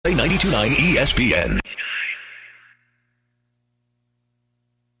92.9 ESPN.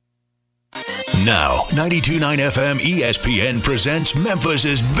 Now, 92.9 FM ESPN presents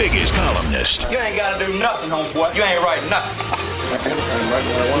Memphis' biggest columnist. You ain't got to do nothing, homeboy. You ain't writing nothing.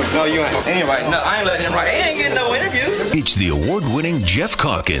 No, you ain't writing nothing. I ain't letting him write. He ain't getting no interview. It's the award-winning Geoff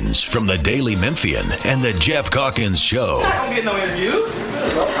Calkins from the Daily Memphian and the Geoff Calkins Show. I don't get no interview.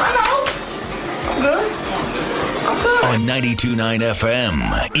 I know. I'm good. On 92.9 FM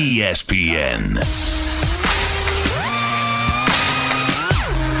ESPN.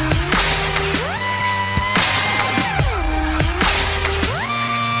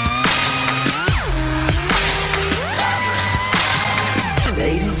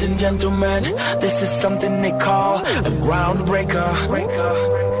 Ladies and gentlemen, this is something they call a groundbreaker.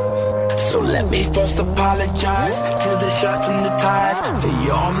 So let me first apologize to the shirts and the ties for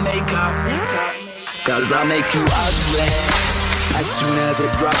your makeup. Cause I'll make you ugly as soon as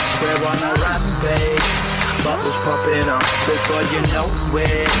it drops. We're on a rampage, bubbles popping up before you know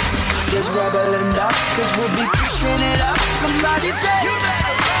it. Just rubble it up, cause we'll be pushing it up. Somebody say you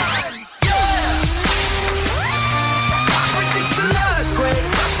better run, yeah. Ridiculous, great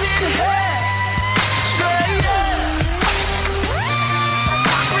up in here, say yeah.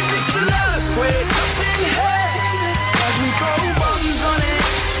 Ridiculous, great up in here. Cause we throw bombs on it,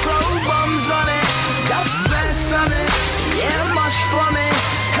 throw bombs on it. That's best on it, yeah, much for me.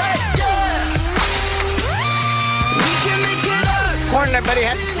 Hey, yeah. We can make it up. Morning, everybody.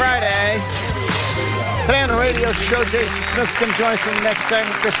 Happy Friday. Today on the radio show, Jason Smith's going to join us in the next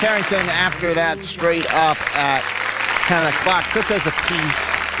segment. Chris Harrington after that, straight up at 10 o'clock. Chris has a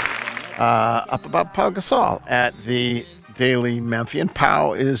piece up about Pau Gasol at the Daily Memphian.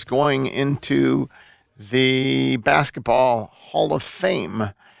 Pau is going into the Basketball Hall of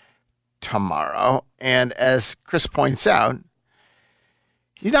Fame tomorrow. And as Chris points out,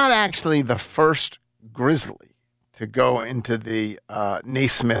 he's not actually the first Grizzly to go into the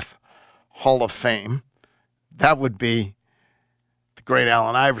Naismith Hall of Fame. That would be the great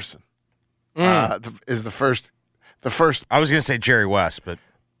Allen Iverson. Is the first. I was going to say Jerry West, but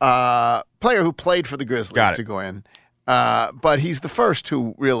player who played for the Grizzlies to go in. But he's the first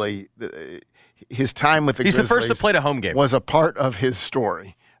who really his time with the Grizzlies. He's the first that played a home game. Was a part of his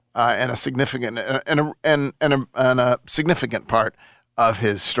story and a significant a significant part of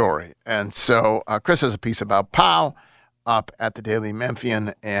his story. And so Chris has a piece about Pau up at the Daily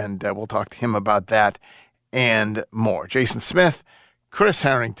Memphian, and we'll talk to him about that and more. Jason Smith, Chris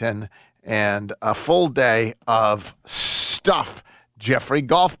Harrington, and a full day of stuff, Jeffrey.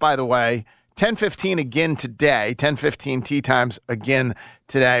 Golf, by the way, 10:15 again today, 10:15 tee times again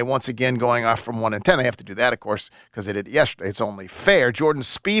today, once again going off from 1 and 10. They have to do that, of course, because they did it yesterday. It's only fair. Jordan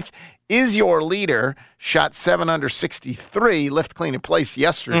Spieth is your leader, shot 7 under 63, lift, clean, and place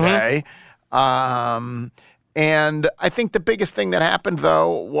yesterday. And I think the biggest thing that happened, though,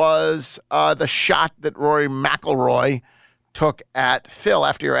 was the shot that Rory McIlroy took at Phil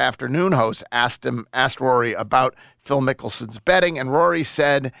after your afternoon host asked Rory about Phil Mickelson's betting, and Rory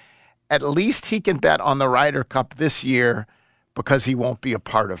said at least he can bet on the Ryder Cup this year because he won't be a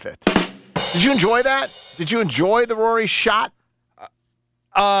part of it. Did you enjoy that? Did you enjoy the Rory shot?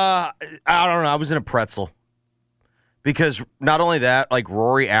 I don't know. I was in a pretzel because not only that, like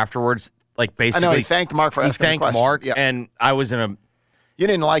Rory afterwards, like basically, I know he thanked Mark for asking the question. He thanked Mark, yeah. and I was in a. You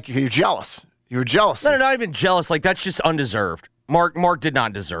didn't like it. You're jealous. You were jealous. No, not even jealous. Like that's just undeserved. Mark did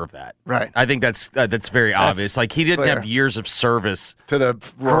not deserve that. Right. I think that's very obvious. Like he didn't have years of service to the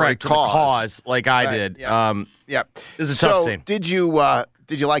Rory cause like I did. Yeah. It was a tough scene. Did you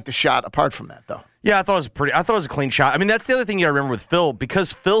like the shot apart from that though? Yeah, I thought it was a clean shot. I mean, that's the other thing you got to remember with Phil,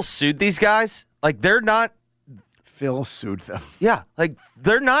 because Phil sued these guys. Like they're not. Phil sued them. Yeah, like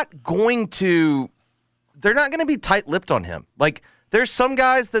they're not going to be tight-lipped on him. Like there's some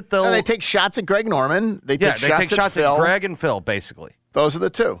guys that they take shots at Greg Norman. They take shots at Greg and Phil, basically. Those are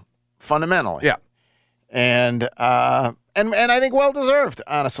the two, fundamentally. Yeah, and I think well deserved.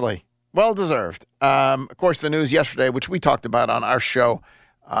 Honestly, well deserved. Of course, the news yesterday, which we talked about on our show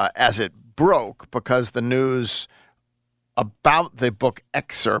as it broke, because the news about the book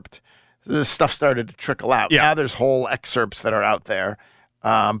excerpt, this stuff started to trickle out. Yeah. Now there's whole excerpts that are out there.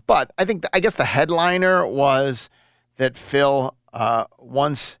 But I guess the headliner was that Phil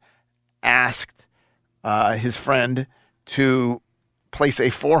once asked his friend to place a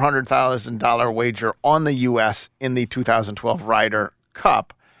 $400,000 wager on the U.S. in the 2012 Ryder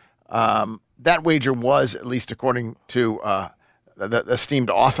Cup. That wager was, at least according to the esteemed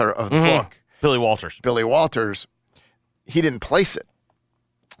author of the book, Billy Walters. He didn't place it.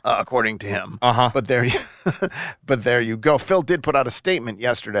 according to him. Uh-huh. But there you go. Phil did put out a statement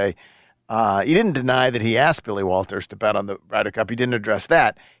yesterday. He didn't deny that he asked Billy Walters to bet on the Ryder Cup. He didn't address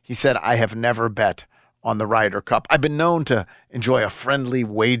that. He said, I have never bet on the Ryder Cup. I've been known to enjoy a friendly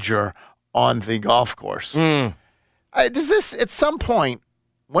wager on the golf course. Does this, at some point,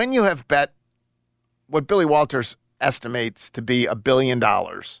 when you have bet what Billy Walters estimates to be $1 billion,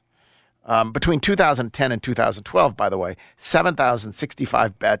 between 2010 and 2012, by the way,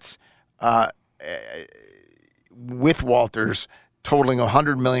 7,065 bets with Walters, totaling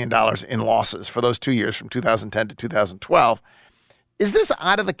 $100 million in losses for those 2 years from 2010 to 2012. Is this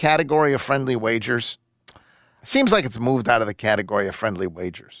out of the category of friendly wagers? Seems like it's moved out of the category of friendly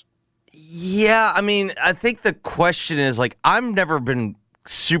wagers. Yeah, I mean, I think the question is, like, I've never been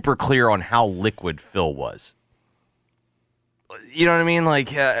super clear on how liquid Phil was. You know what I mean?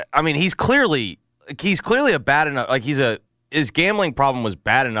 Like, I mean, he's clearly a bad enough, like, his gambling problem was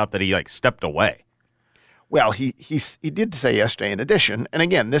bad enough that he, like, stepped away. Well, he did say yesterday, in addition, and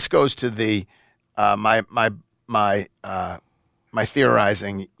again, this goes to the my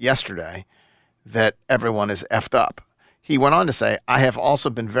theorizing yesterday that everyone is effed up. He went on to say, I have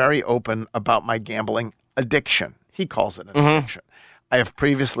also been very open about my gambling addiction. He calls it an addiction. I have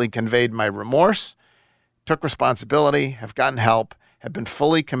previously conveyed my remorse, took responsibility, have gotten help, have been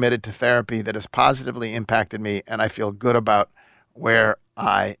fully committed to therapy that has positively impacted me, and I feel good about where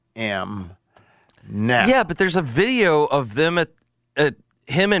I am now. Yeah, but there's a video of them at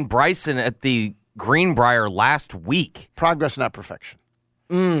him and Bryson at the Greenbrier last week. Progress, not perfection.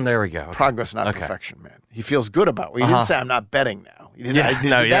 There we go. Progress, not perfection, man. He feels good about it. He didn't say, I'm not betting now. He didn't,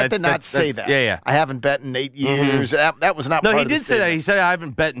 did not say that. Yeah. I haven't bet in 8 years. That was not part of the No, he did say that. He said, I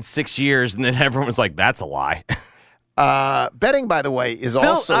haven't bet in 6 years, and then everyone was like, that's a lie. Betting, by the way, is Phil,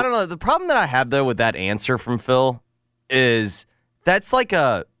 also... I don't know. The problem that I have, though, with that answer from Phil is that's like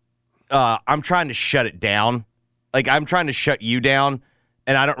I'm trying to shut it down. Like, I'm trying to shut you down,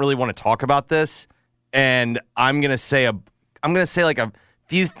 and I don't really want to talk about this. And I'm gonna say like a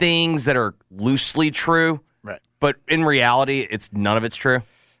few things that are loosely true, right? But in reality, none of it's true.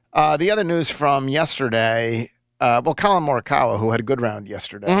 The other news from yesterday, Colin Morikawa, who had a good round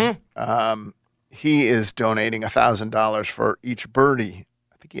yesterday, he is donating $1,000 for each birdie.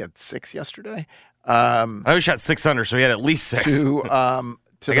 I think he had 6 yesterday. I shot 6 under, so he had at least 6. To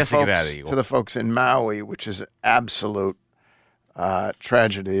the folks in Maui, which is an absolute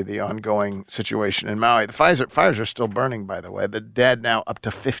tragedy, the ongoing situation in Maui. The fires are still burning, by the way. The dead now up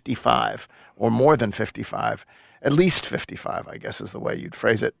to 55, or more than 55. At least 55, I guess is the way you'd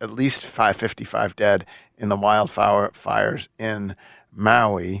phrase it. At least 55 dead in the wildfires in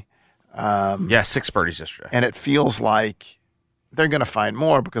Maui. 6 birdies yesterday. And it feels like they're going to find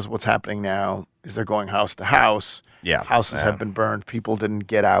more because what's happening now is they're going house to house. Yeah. Houses have been burned. People didn't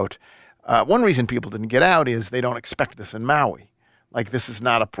get out. One reason people didn't get out is they don't expect this in Maui. Like, this is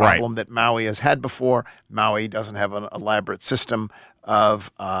not a problem that Maui has had before. Maui doesn't have an elaborate system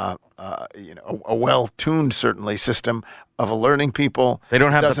of, a well-tuned, certainly, system of alerting people. They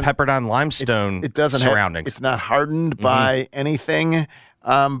don't have the Pepperdine limestone surroundings. It's not hardened by anything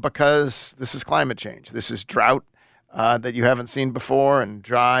because this is climate change. This is drought that you haven't seen before and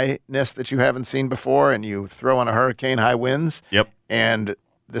dryness that you haven't seen before, and you throw in a hurricane, high winds. Yep. And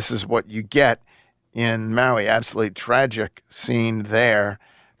this is what you get in Maui. Absolutely tragic scene there.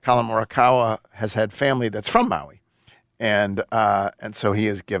 Colin Morikawa has had family that's from Maui, and so he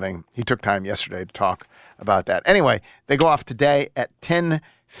took time yesterday to talk about that. Anyway, they go off today at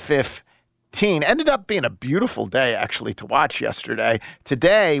 10:15. Ended up being a beautiful day, actually, to watch yesterday.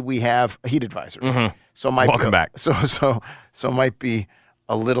 Today we have a heat advisory. So welcome back. So might be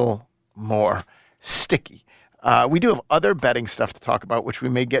a little more sticky. We do have other betting stuff to talk about, which we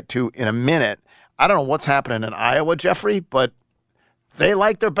may get to in a minute. I don't know what's happening in Iowa, Jeffrey, but they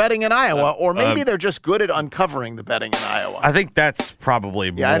like their betting in Iowa, or maybe they're just good at uncovering the betting in Iowa. I think that's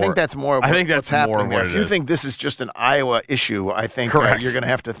probably more. Yeah, I think that's more of what's happening there. If you is. think this is just an Iowa issue, I think you're going to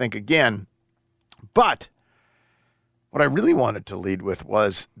have to think again. But what I really wanted to lead with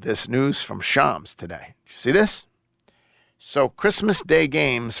was this news from Shams today. Did you see this? So Christmas Day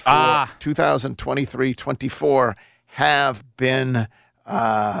games for 2023-24 have been,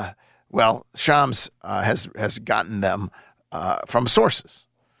 Shams has gotten them from sources.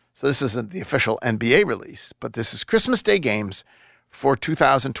 So this isn't the official NBA release, but this is Christmas Day games for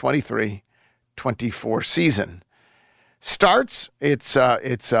 2023-24 season. Starts, it's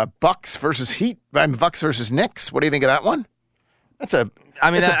Bucks versus Bucks versus Knicks. What do you think of that one? It's a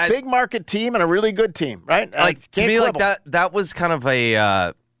big market team and a really good team, right? To me, like that was kind of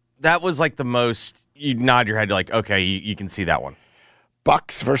that was like the most, you nod your head, like, okay, you can see that one.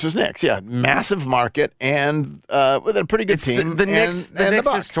 Bucks versus Knicks. Yeah, massive market and with a pretty good team. The Knicks, and the Knicks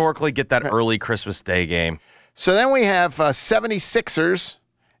Bucks. historically get that early Christmas Day game. So then we have 76ers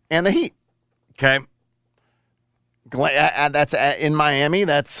and the Heat. Okay. That's in Miami.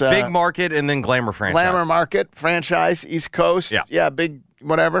 That's big market and then glamour franchise. Glamour market, franchise, East Coast. Yeah, big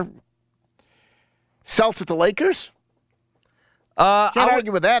whatever. Celts at the Lakers. Can't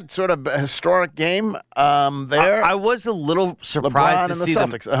argue with that sort of historic game there. I was a little surprised to see the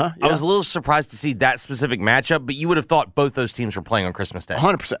Celtics. them. I was a little surprised to see that specific matchup, but you would have thought both those teams were playing on Christmas Day.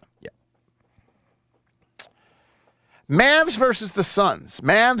 100%. Yeah. Mavs versus the Suns.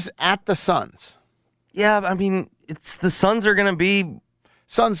 Mavs at the Suns. Yeah, I mean, it's the Suns are going to be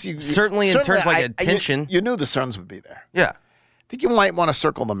Suns. Certainly in terms of like attention. You knew the Suns would be there. Yeah. I think you might want to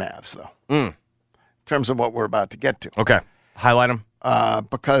circle the Mavs, though, in terms of what we're about to get to. Okay. Highlight them.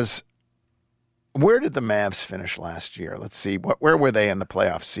 Because where did the Mavs finish last year? Let's see. Where were they in the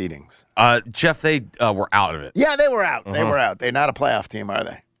playoff seedings? Jeff, they were out of it. Yeah, they were out. They were out. They're not a playoff team, are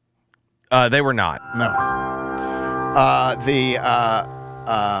they? They were not. No. They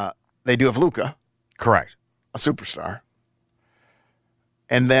do have Luka. Correct. A superstar.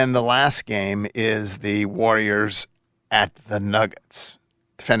 And then the last game is the Warriors at the Nuggets.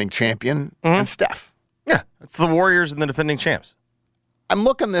 Defending champion and Steph. Yeah, it's the Warriors and the defending champs. I'm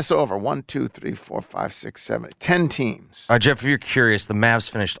looking this over. 1, 2, 3, 4, 5, 6, 7, 10 teams. Jeff, if you're curious, the Mavs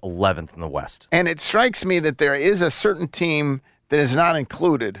finished 11th in the West. And it strikes me that there is a certain team that is not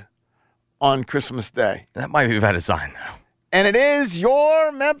included on Christmas Day. That might be by design, though. And it is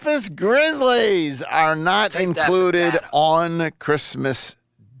your Memphis Grizzlies are not included on Christmas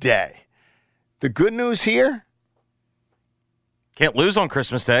Day. The good news here? Can't lose on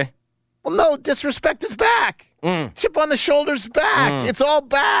Christmas Day. Well, no, disrespect is back. Chip on the shoulder's back. It's all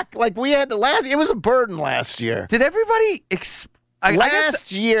back. Like we had it was a burden last year. Did everybody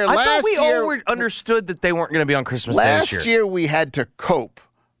last year I thought we all understood that they weren't going to be on Christmas Day this year. Last year we had to cope.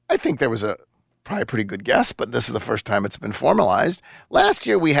 I think there was probably a pretty good guess, but this is the first time it's been formalized. Last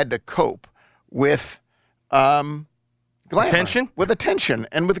year we had to cope with glamour. Attention? With attention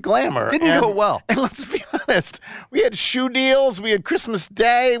and with glamour. Didn't go well. And let's be honest, we had shoe deals, we had Christmas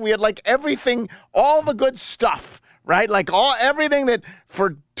Day, we had like everything, all the good stuff, right? Like everything that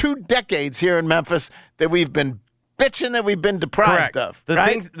for 2 decades here in Memphis that we've been bitching that we've been deprived of.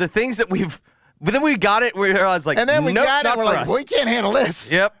 The things that but then we got it, we realized like, and then we got it, not and we're for like, us. well, we can't handle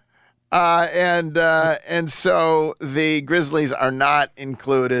this. Yep. And so the Grizzlies are not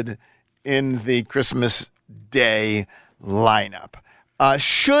included in the Christmas Day lineup.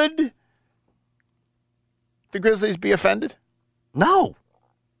 Should the Grizzlies be offended? No.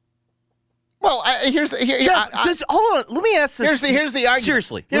 Well, just hold on. Let me ask this. Here's the argument.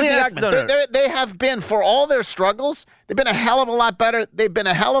 Seriously. Here's the argument. No. They have been, for all their struggles, they've been a hell of a lot better. They've been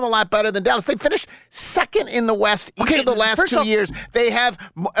a hell of a lot better than Dallas. They finished second in the West each of the last 2 years. They have,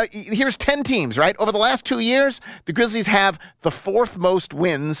 here's 10 teams, right? Over the last 2 years, the Grizzlies have the 4th most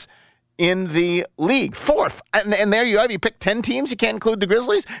wins in the league. 4th. And there you have, you pick 10 teams. You can't include the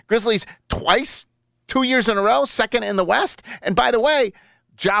Grizzlies. Grizzlies twice, 2 years in a row, second in the West. And by the way,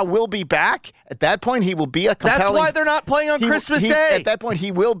 Ja will be back. At that point, he will be a compelling... That's why they're not playing on Christmas Day. At that point,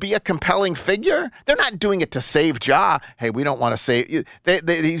 he will be a compelling figure. They're not doing it to save Ja. Hey, we don't want to save...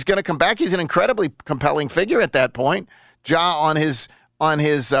 he's going to come back. He's an incredibly compelling figure at that point. Ja on his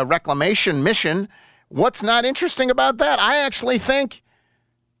reclamation mission. What's not interesting about that? I actually think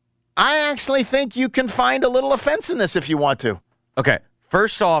you can find a little offense in this if you want to. Okay.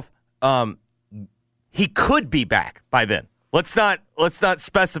 First off, he could be back by then. Let's not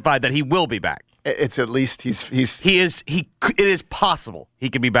specify that he will be back. It's at least it is possible he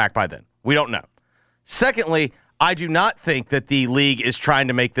could be back by then. We don't know. Secondly, I do not think that the league is trying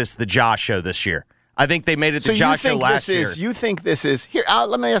to make this the Ja show this year. I think they made it the Ja show last year. You think this is here?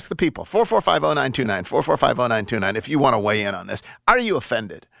 Let me ask the people. 4450929 4450929. If you want to weigh in on this, are you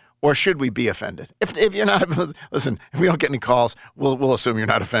offended? Or should we be offended? If you're not, listen, if we don't get any calls, we'll assume you're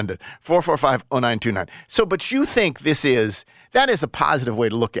not offended. 4450929. So, but you think that is a positive way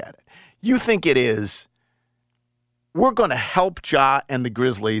to look at it. You think it is, we're going to help Ja and the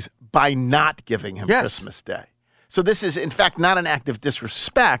Grizzlies by not giving him Christmas Day. So this is, in fact, not an act of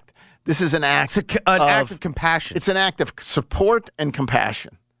disrespect. This is an act act of compassion. It's an act of support and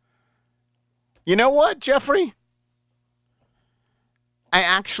compassion. You know what, Jeffrey? I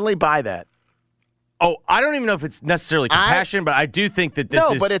actually buy that. Oh, I don't even know if it's necessarily compassion, but I do think that this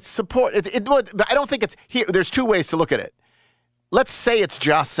is... No, but it's support. I don't think it's... Here, there's 2 ways to look at it. Let's say it's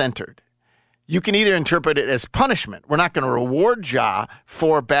Ja-centered. You can either interpret it as punishment. We're not going to reward Ja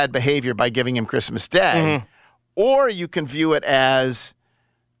for bad behavior by giving him Christmas Day. Or you can view it as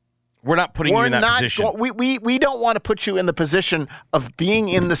we're not putting you in that position. We don't want to put you in the position of being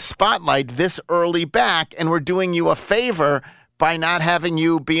in the spotlight this early back, and we're doing you a favor by not having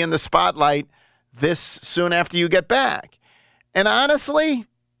you be in the spotlight this soon after you get back. And honestly,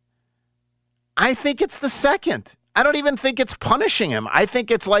 I think it's the second. I don't even think it's punishing him. I think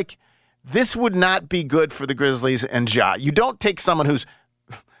it's like this would not be good for the Grizzlies and Ja. You don't take someone who's,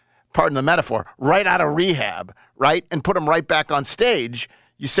 pardon the metaphor, right out of rehab, right, and put him right back on stage.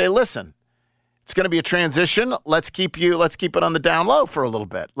 You say, listen, it's going to be a transition. Let's keep it on the down low for a little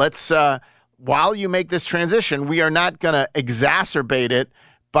bit. While you make this transition, we are not going to exacerbate it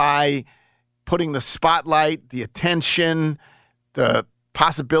by putting the spotlight, the attention, the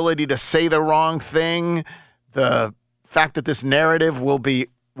possibility to say the wrong thing, the fact that this narrative will be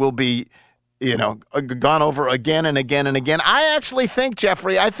gone over again and again and again. I actually think,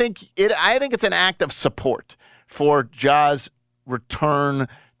 Jeffrey, I think it's an act of support for Ja's return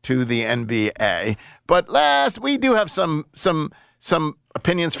to the NBA. But last, we do have some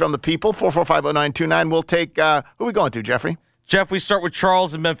opinions from the people. 4450929. We'll take who are we going to, Jeffrey? Geoff, we start with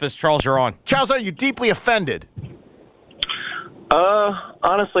Charles in Memphis. Charles, you're on. Charles, are you deeply offended?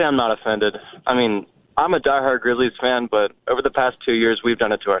 Honestly, I'm not offended. I mean, I'm a diehard Grizzlies fan, but over the past 2 years, we've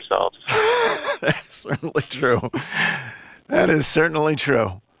done it to ourselves. That's certainly true. That is certainly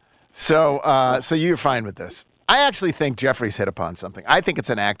true. So you're fine with this. I actually think Jeffrey's hit upon something. I think it's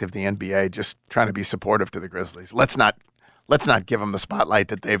an act of the NBA just trying to be supportive to the Grizzlies. Let's not give them the spotlight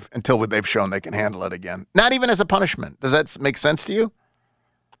that they've shown they can handle it again. Not even as a punishment. Does that make sense to you?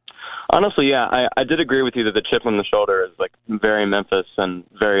 Honestly, yeah, I did agree with you that the chip on the shoulder is like very Memphis and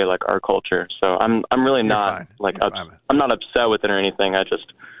very like our culture. So I'm really not I'm not upset with it or anything. I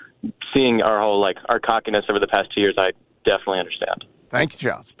just seeing our whole our cockiness over the past 2 years, I definitely understand. Thank you,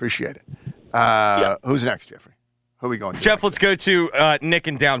 Charles. Appreciate it. Who's next, Jeffrey? Who are we going to? Geoff, let's go to Nick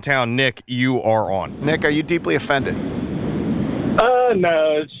in downtown. Nick, you are on. Nick, are you deeply offended?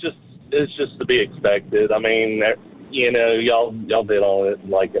 No, it's just to be expected. I mean, y'all did all it.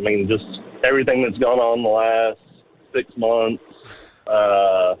 Just everything that's gone on the last 6 months.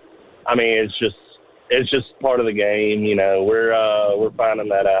 It's just part of the game. We're finding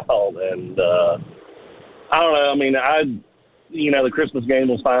that out, and I don't know. I mean, the Christmas game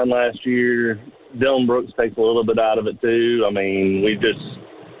was fine last year. Dylan Brooks takes a little bit out of it too. I mean, we just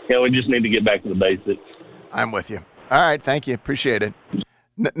need to get back to the basics. I'm with you. All right, thank you. Appreciate it.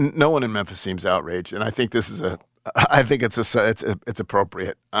 No one in Memphis seems outraged, and I think it's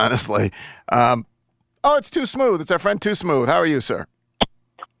appropriate, honestly. It's Too Smooth. It's our friend Too Smooth. How are you, sir?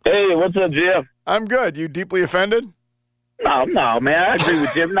 Hey, what's up, Geoff? I'm good. You deeply offended? No, man. I agree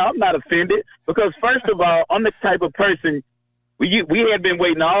with Geoff. No, I'm not offended because, first of all, I'm the type of person we had been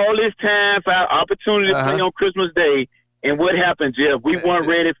waiting all this time for our opportunity to play on Christmas Day, and what happened, Geoff? We weren't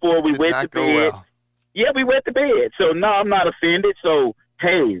ready for it. We went to bed. Well. Yeah, we went to bed. So, no, I'm not offended. So,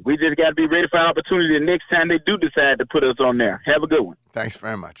 hey, we just got to be ready for our opportunity the next time they do decide to put us on there. Have a good one. Thanks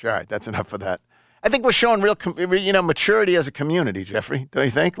very much. All right, that's enough for that. I think we're showing real, maturity as a community, Jeffrey. Don't you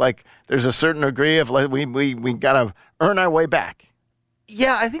think? Like, there's a certain degree of we got to earn our way back.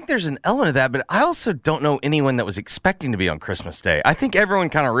 Yeah, I think there's an element of that, but I also don't know anyone that was expecting to be on Christmas Day. I think everyone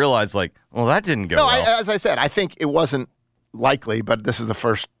kind of realized, that didn't go well. As I said, I think it wasn't likely, but this is the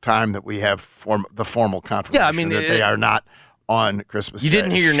first time that we have the formal confirmation that they are not on Christmas Day. You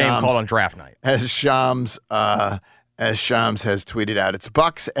didn't hear your name called on draft night. As Shams has tweeted out, it's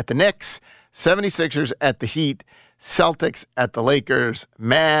Bucks at the Knicks, 76ers at the Heat, Celtics at the Lakers,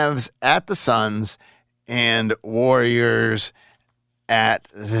 Mavs at the Suns, and Warriors at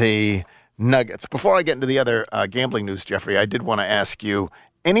the Nuggets. Before I get into the other gambling news, Jeffrey, I did want to ask you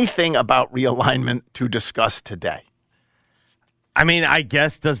anything about realignment to discuss today. I mean, I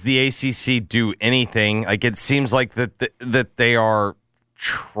guess, does the ACC do anything? It seems like that they are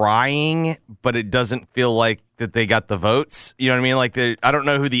trying, but it doesn't feel like that they got the votes. You know what I mean? I don't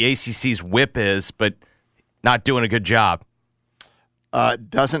know who the ACC's whip is, but not doing a good job.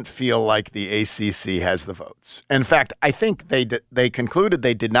 Doesn't feel like the ACC has the votes. In fact, I think they concluded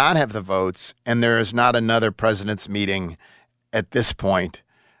they did not have the votes, and there is not another president's meeting at this point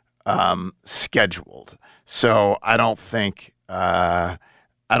scheduled. So I don't think they're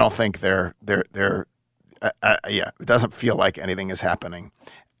it doesn't feel like anything is happening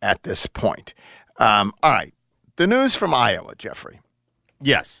at this point. All right, the news from Iowa, Jeffrey.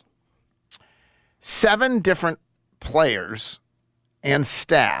 Yes, 7 different players and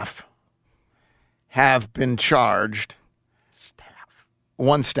staff have been charged.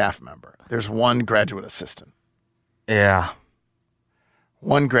 One staff member. There's one graduate assistant. Yeah.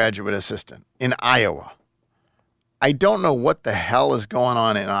 One graduate assistant in Iowa I don't know what the hell is going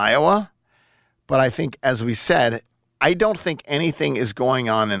on in Iowa, but I think, as we said, I don't think anything is going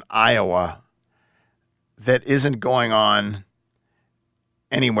on in Iowa that isn't going on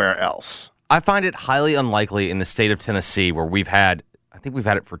anywhere else. I find it highly unlikely in the state of Tennessee, where I think we've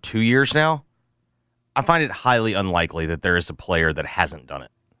had it for 2 years now. I find it highly unlikely that there is a player that hasn't done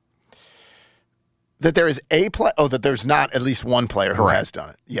it. That there is that there's not at least one player who has done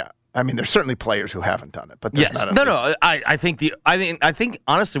it. Yeah. I mean, there's certainly players who haven't done it, but there's not. No. I think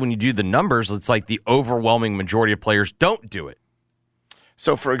honestly, when you do the numbers, it's like the overwhelming majority of players don't do it.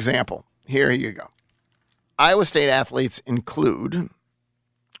 So, for example, here you go. Iowa State athletes include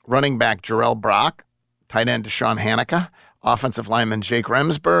running back Jarrell Brock, tight end Deshaun Hanukkah, offensive lineman Jake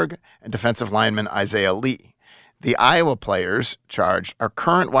Remsburg, and defensive lineman Isaiah Lee. The Iowa players charged are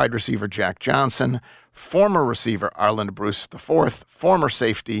current wide receiver Jack Johnson, former receiver Arland Bruce IV, former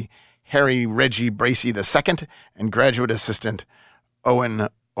safety Harry Reggie Bracey II, and graduate assistant Owen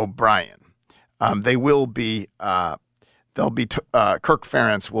O'Brien. Kirk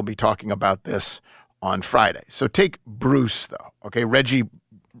Ferentz will be talking about this on Friday. So take Bruce, though. Okay, Bruce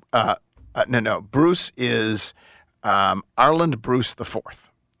is Arland Bruce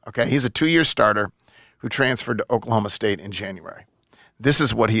IV. Okay, he's a 2-year starter who transferred to Oklahoma State in January. This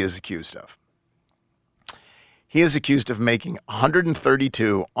is what he is accused of. He is accused of making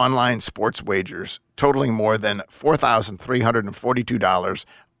 132 online sports wagers totaling more than $4,342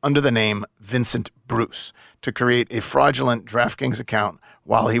 under the name Vincent Bruce to create a fraudulent DraftKings account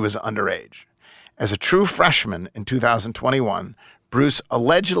while he was underage. As a true freshman in 2021, Bruce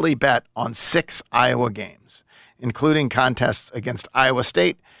allegedly bet on 6 Iowa games, including contests against Iowa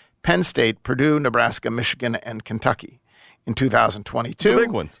State, Penn State, Purdue, Nebraska, Michigan, and Kentucky. In 2022, the big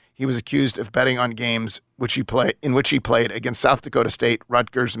ones. He was accused of betting on games in which he played against South Dakota State,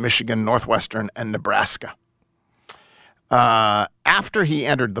 Rutgers, Michigan, Northwestern, and Nebraska. After he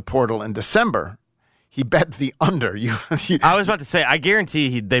entered the portal in December, he bet the under. I was about to say, I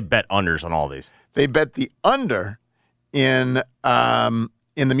guarantee they bet unders on all these. They bet the under in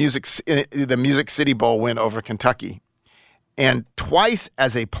the Music City Bowl win over Kentucky, and twice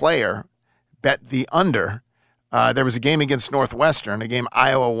as a player bet the under. There was a game against Northwestern, a game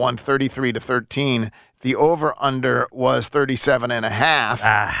Iowa won 33-13. The over/under was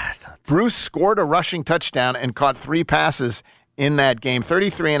 37.5. Bruce scored a rushing touchdown and caught 3 passes in that game.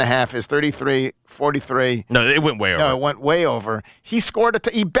 33.5 is 33-43. No, it went way over. No, it went way over. He scored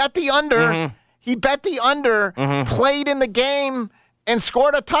he bet the under. Mm-hmm. He bet the under, played in the game, and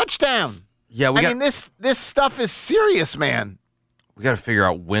scored a touchdown. Yeah, this stuff is serious, man. We got to figure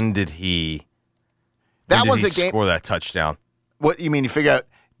out when did he score that touchdown. What you mean? You figure out,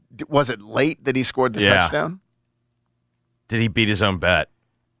 was it late that he scored the touchdown? Did he beat his own bet?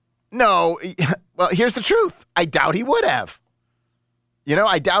 No. Well, here's the truth. I doubt he would have.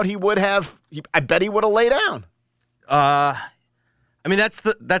 I doubt he would have. I bet he would have laid down. I mean, that's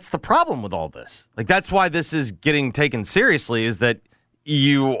the problem with all this. Like, that's why this is getting taken seriously, is that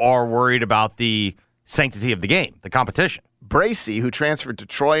you are worried about the sanctity of the game, the competition. Bracey, who transferred to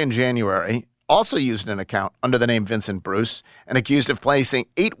Troy in January, also used an account under the name Vincent Bruce and accused of placing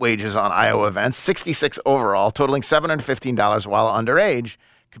 8 wagers on Iowa events, 66 overall, totaling $715 while underage,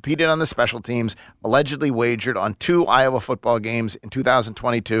 competed on the special teams, allegedly wagered on 2 Iowa football games in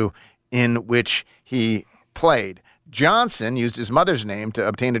 2022 in which he played. Johnson used his mother's name to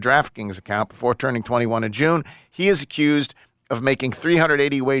obtain a DraftKings account before turning 21 in June. He is accused of making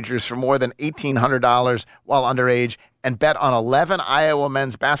 380 wagers for more than $1,800 while underage and bet on 11 Iowa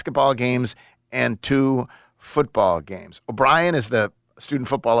men's basketball games and 2 football games. O'Brien is the student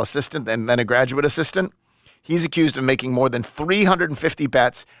football assistant and then a graduate assistant. He's accused of making more than 350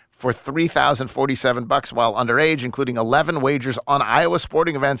 bets for $3,047 while underage, including 11 wagers on Iowa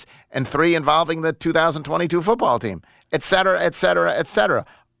sporting events and 3 involving the 2022 football team, et cetera, et cetera, et cetera.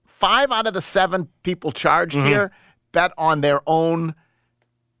 5 out of the 7 people charged here bet on their own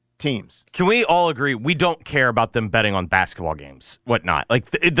teams. Can we all agree we don't care about them betting on basketball games, whatnot?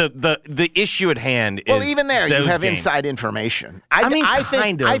 Like the issue at hand is, well, even there you have games. Inside information. I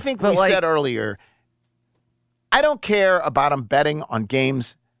think we said earlier, I don't care about them betting on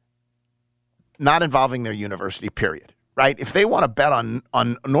games not involving their university, period. Right? If they want to bet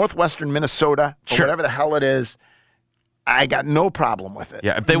on Northwestern Minnesota or whatever the hell it is, I got no problem with it.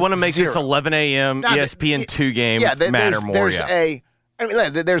 Yeah, if they want to make this 11 a.m. ESPN 2 game matter more.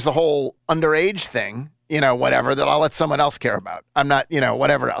 There's the whole underage thing, whatever, that I'll let someone else care about. I'm not,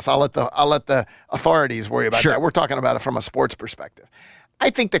 whatever else. I'll let the authorities worry about that. We're talking about it from a sports perspective. I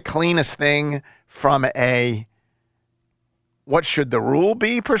think the cleanest thing from a what should the rule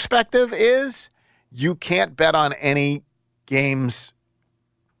be perspective is you can't bet on any games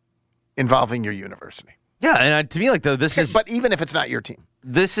involving your university. Yeah, and to me, like this is. But even if it's not your team,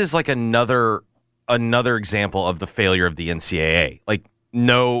 this is like another example of the failure of the NCAA. Like,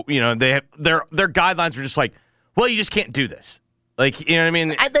 no, their guidelines are just like, well, you just can't do this. Like, you know what I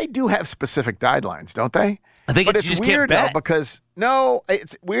mean? They do have specific guidelines, don't they? I think it's weird can't bet. though, because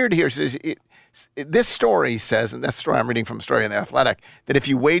it's weird here. This story says, and that's the story I'm reading from a story in The Athletic, that if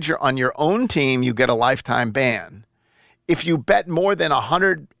you wager on your own team, you get a lifetime ban. If you bet more than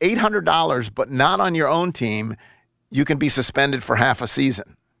 $800, but not on your own team, you can be suspended for half a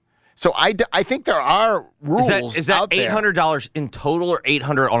season. So I think there are rules. Is that $800 in total or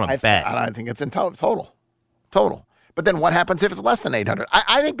 $800 on a bet? I think it's in total. But then what happens if it's less than $800?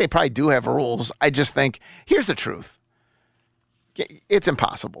 I think they probably do have rules. I just think, here's the truth. It's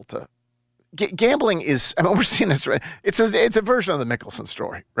impossible to. Gambling is, we're seeing this, right? It's a version of the Mickelson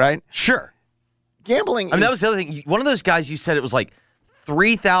story, right? Sure. Gambling that was the other thing. One of those guys you said it was like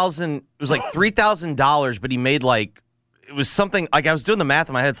 $3,000. It was like $3,000, but he made like, it was something, like I was doing the math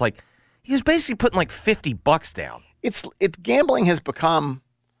in my head. It's like, he was basically putting like $50 down. Gambling has become.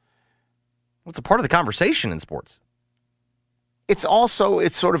 It's a part of the conversation in sports. It's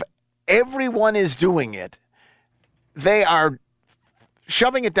sort of everyone is doing it. They are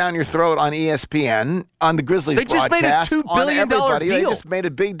shoving it down your throat on ESPN, on the Grizzlies broadcast. They just made a $2 billion deal. They just made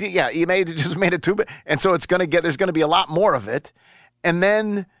a big deal. Yeah, just made it $2 billion. And so there's going to be a lot more of it. And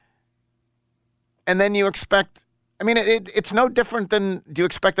then you expect, it's no different than, do you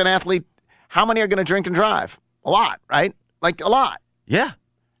expect an athlete, how many are going to drink and drive? A lot, right? Like a lot. Yeah.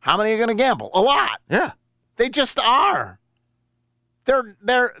 How many are going to gamble? A lot. Yeah. They just are. They're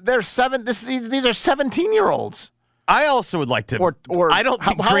these are 17-year-olds. I also would like to. Or I don't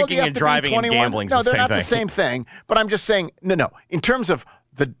think drinking and driving and gambling is the same thing. No, they're not the same thing. But I'm just saying, no. In terms of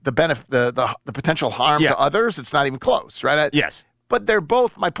the benefit, the potential harm to others, it's not even close, right? Yes. But they're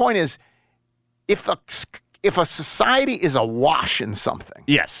both. My point is, if a society is awash in something,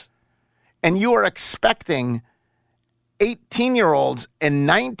 yes, and you are expecting 18-year-olds and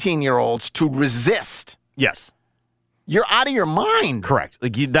 19-year-olds to resist, yes. You're out of your mind. Correct.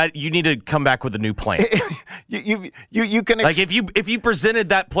 Like you need to come back with a new plan. you can like if you presented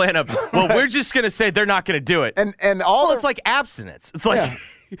that plan of, well, we're just going to say they're not going to do it, and it's like abstinence. It's like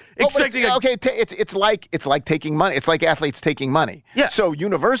expecting. It's like taking money. It's like athletes taking money. Yeah. So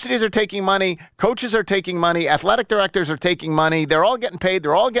universities are taking money, coaches are taking money, athletic directors are taking money. They're all getting paid.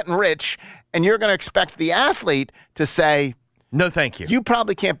 They're all getting rich, and you're going to expect the athlete to say, no, thank you. You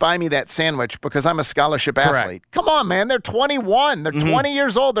probably can't buy me that sandwich because I'm a scholarship athlete. Come on, man. They're 21. They're 20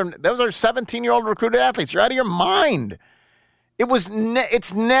 years old. Those are 17-year-old recruited athletes. You're out of your mind.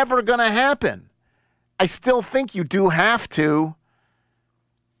 It's never going to happen. I still think you do have to.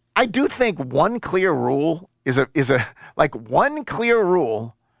 I do think one clear rule is an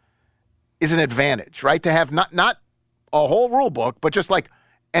advantage, right? To have not a whole rule book, but just like.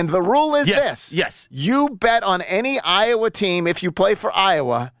 And the rule is this. Yes. You bet on any Iowa team, if you play for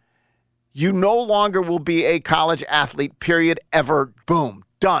Iowa, you no longer will be a college athlete, period, ever. Boom.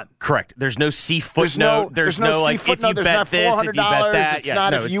 Done. Correct. There's no C footnote. There's no like, if you bet this, if you bet that. It's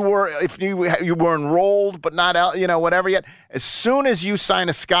not if you were enrolled, but not out, whatever yet. As soon as you sign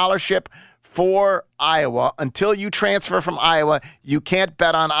a scholarship for Iowa, until you transfer from Iowa, you can't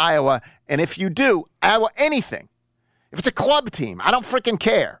bet on Iowa. And if you do, Iowa, anything. If it's a club team, I don't freaking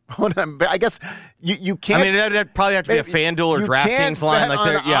care. I guess you can't. That'd probably have to be a FanDuel or DraftKings line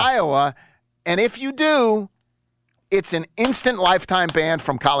like that. Yeah. Iowa, and if you do, it's an instant lifetime ban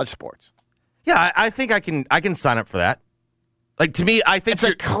from college sports. Yeah, I think I can sign up for that. Like to me, I think it's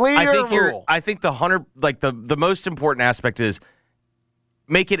a clear rule. I think the most important aspect is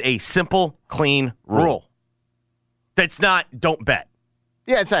make it a simple, clean rule. That's not don't bet.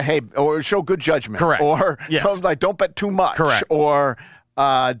 Yeah, it's or show good judgment. Correct. Or don't bet too much. Correct. Or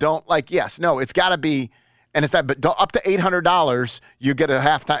it's got to be, and it's that, but up to $800, you get a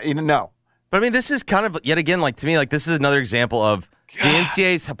halftime, no. But this is kind of, yet again, to me, this is another example of the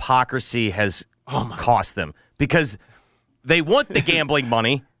NCAA's hypocrisy has cost them because they want the gambling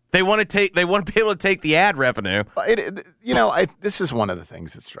money. They want to be able to take the ad revenue. This is one of the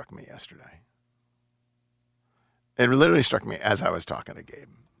things that struck me yesterday. It literally struck me as I was talking to Gabe.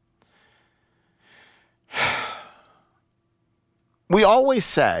 We always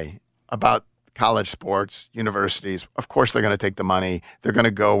say about college sports, universities, of course they're going to take the money. They're going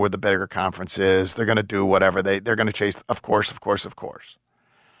to go where the bigger conference is. They're going to do whatever. They're going to chase, of course.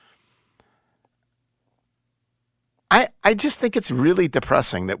 I just think it's really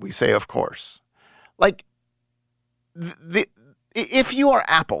depressing that we say, of course. If you are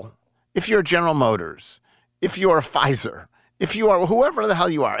Apple if you're General Motors, if you are Pfizer, if you are whoever the hell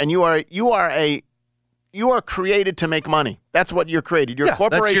you are, and you are created to make money. That's what you're created. Your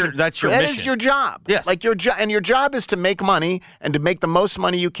corporation. That's your mission. mission. That is your job. Yes. Like your job is to make money and to make the most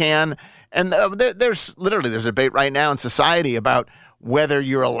money you can. And there's a debate right now in society about whether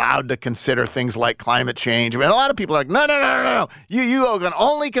you're allowed to consider things like climate change. I mean, a lot of people are like, no. You can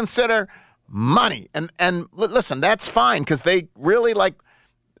only consider money. And listen, that's fine because they really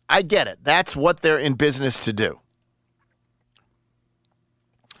I get it. That's what they're in business to do.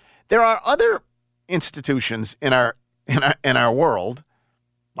 There are other institutions in our world,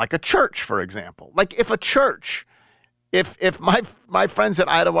 like a church, for example. Like if a church, if my friends at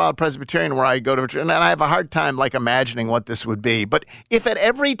Idlewild Presbyterian, where I go to church, and I have a hard time imagining what this would be, but if at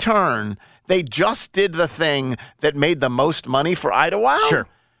every turn they just did the thing that made the most money for Idlewild, sure,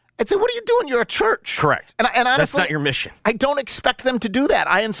 I'd say, what are you doing? You're a church. Correct. And honestly, that's not your mission. I don't expect them to do that.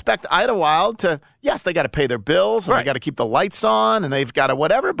 I expect Idlewild to, yes, they got to pay their bills, and they got to keep the lights on, and they've got to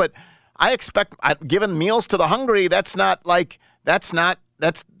whatever, but I expect giving meals to the hungry, that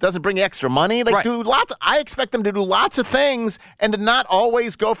doesn't bring extra money. I expect them to do lots of things and to not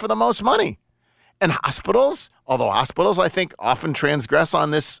always go for the most money. And hospitals, although hospitals I think often transgress on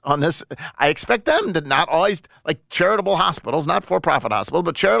this, I expect them to not always, like charitable hospitals, not for-profit hospitals,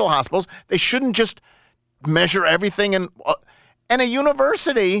 but charitable hospitals, they shouldn't just measure everything. And a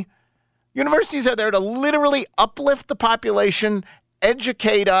universities are there to literally uplift the population,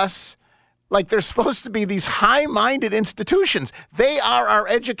 educate us. Like they're supposed to be these high-minded institutions. They are our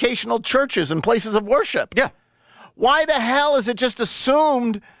educational churches and places of worship. Yeah. Why the hell is it just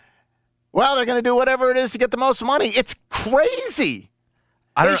assumed, well, they're going to do whatever it is to get the most money? It's crazy.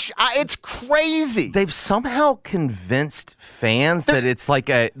 It's crazy. They've somehow convinced fans that it's like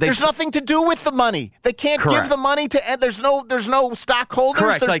there's nothing to do with the money. They can't give the money to. There's no stockholders.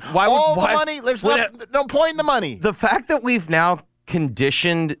 Correct. There's the money. There's no point in the money. The fact that we've now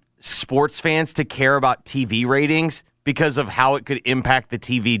conditioned sports fans to care about TV ratings because of how it could impact the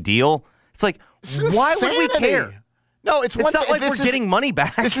TV deal. It's like, why would we care? No, it's not like we're getting money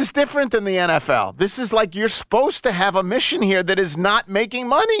back. This is different than the NFL. This is like you're supposed to have a mission here that is not making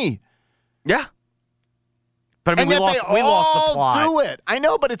money. Yeah. But I mean, we lost the plot. Do it. I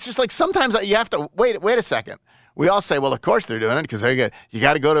know, but it's just like sometimes you have to wait a second. We all say, well, of course they're doing it because you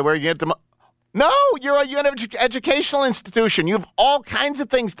got to go to where you get the money. No, you're an educational institution. You have all kinds of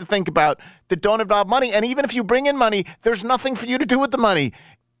things to think about that don't involve money. And even if you bring in money, there's nothing for you to do with the money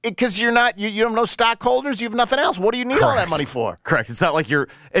because you have no stockholders. You have nothing else. What do you need all that money for? Correct. It's not like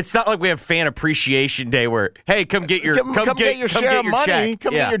we have Fan Appreciation Day where, hey, come get your share of money. Check.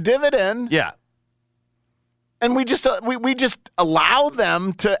 Come get your dividend. Yeah. And we just allow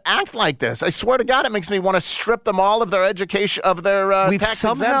them to act like this. I swear to God, it makes me want to strip them all of their education, of their tax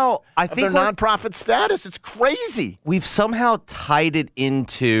exempt, of their nonprofit status. It's crazy. We've somehow tied it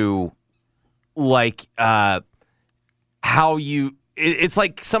into how you. It's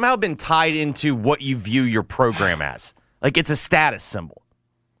like somehow been tied into what you view your program as. Like it's a status symbol.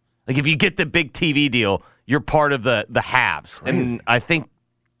 Like if you get the big TV deal, you're part of the haves, and I think.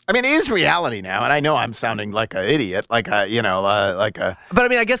 I mean, it is reality now, and I know I'm sounding like an idiot, But I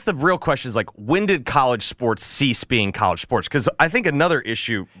mean, I guess the real question is when did college sports cease being college sports? Because I think another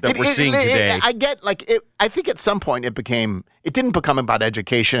issue that we're seeing today. I think at some point it didn't become about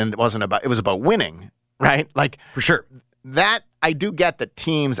education. It was about winning, right? Like for sure. That I do get that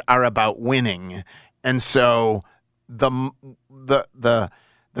teams are about winning, and so the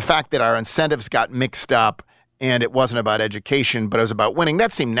fact that our incentives got mixed up. And it wasn't about education, but it was about winning.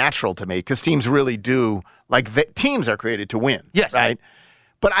 That seemed natural to me because teams really do, teams are created to win. Yes. Right?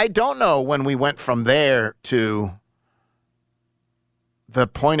 But I don't know when we went from there to the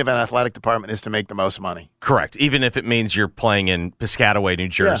point of an athletic department is to make the most money. Correct. Even if it means you're playing in Piscataway, New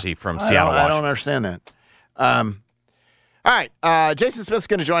Jersey from Seattle, Washington. I don't understand that. All right. Jason Smith's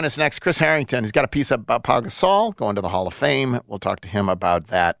going to join us next. Chris Harrington, he's got a piece about Pau Gasol going to the Hall of Fame. We'll talk to him about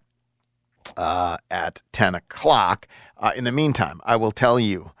that. At 10 o'clock. In the meantime, I will tell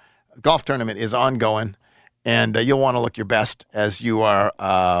you, golf tournament is ongoing, and you'll want to look your best as you are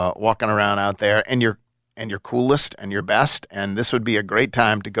walking around out there, and your coolest and your best. And this would be a great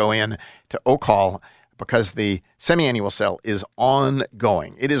time to go in to Oak Hall because the semi-annual sale is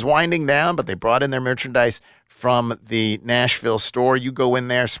ongoing. It is winding down, but they brought in their merchandise from the Nashville store. You go in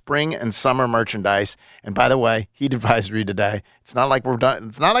there, spring and summer merchandise. And by the way, heat advisory today. It's not like we're done.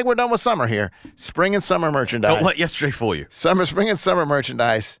 It's not like we're done with summer here. Spring and summer merchandise. Don't let yesterday fool you. Spring and summer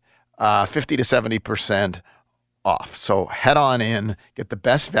merchandise, 50 to 70% off. So head on in, get the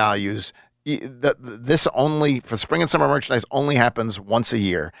best values. This only, for spring and summer merchandise, only happens once a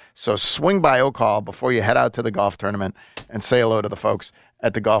year. So swing by Oak Hall before you head out to the golf tournament and say hello to the folks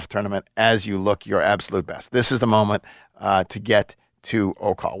at the golf tournament as you look your absolute best. This is the moment to get to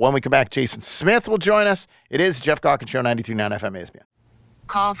Oak Hall. When we come back, Jason Smith will join us. It is Geoff Calkins Show, 92.9 FM ESPN.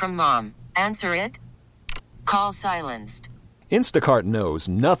 Call from mom. Answer it. Call silenced. Instacart knows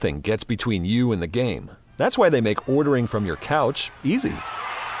nothing gets between you and the game. That's why they make ordering from your couch easy.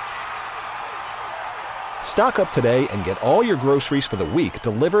 Stock up today and get all your groceries for the week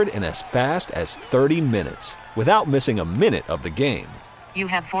delivered in as fast as 30 minutes without missing a minute of the game. You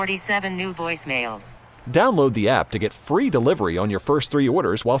have 47 new voicemails. Download the app to get free delivery on your first 3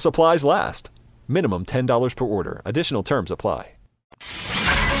 orders while supplies last. Minimum $10 per order. Additional terms apply.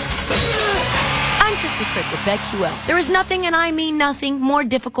 I'm Trisha Crick with BetQL. There is nothing, and I mean nothing, more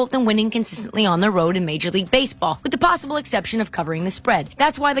difficult than winning consistently on the road in Major League Baseball, with the possible exception of covering the spread.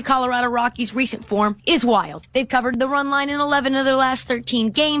 That's why the Colorado Rockies' recent form is wild. They've covered the run line in 11 of their last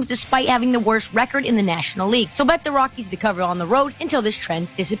 13 games, despite having the worst record in the National League. So bet the Rockies to cover on the road until this trend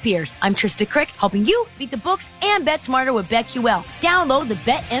disappears. I'm Trista Crick, helping you beat the books and bet smarter with BetQL. Download the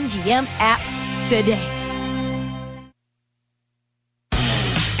BetMGM app today.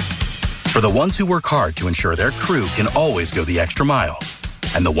 For the ones who work hard to ensure their crew can always go the extra mile,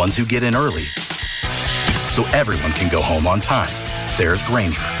 and the ones who get in early so everyone can go home on time, there's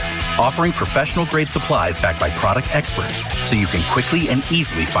Grainger, offering professional-grade supplies backed by product experts so you can quickly and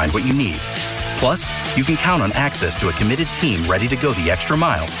easily find what you need. Plus, you can count on access to a committed team ready to go the extra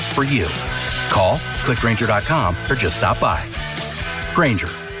mile for you. Call, click Grainger.com, or just stop by. Grainger,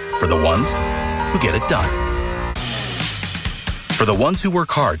 for the ones who get it done. For the ones who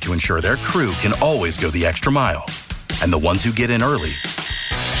work hard to ensure their crew can always go the extra mile, and the ones who get in early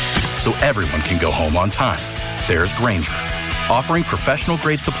so everyone can go home on time, there's Grainger, offering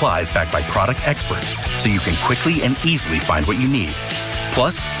professional-grade supplies backed by product experts so you can quickly and easily find what you need.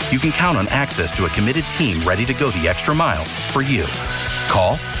 Plus, you can count on access to a committed team ready to go the extra mile for you.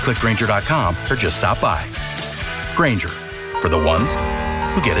 Call, click Grainger.com, or just stop by. Grainger, for the ones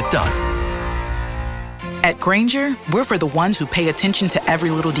who get it done. At Grainger, we're for the ones who pay attention to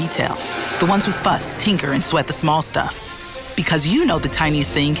every little detail. The ones who fuss, tinker, and sweat the small stuff. Because you know the tiniest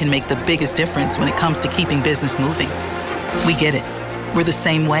thing can make the biggest difference when it comes to keeping business moving. We get it. We're the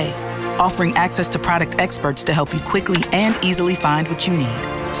same way, offering access to product experts to help you quickly and easily find what you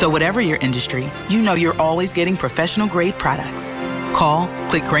need. So whatever your industry, you know you're always getting professional-grade products. Call,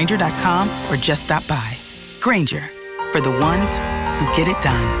 click Grainger.com, or just stop by. Grainger, for the ones who get it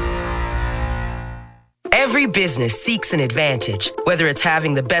done. Every business seeks an advantage, whether it's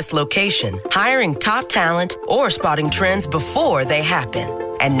having the best location, hiring top talent, or spotting trends before they happen.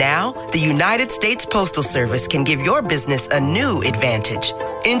 And now, the United States Postal Service can give your business a new advantage.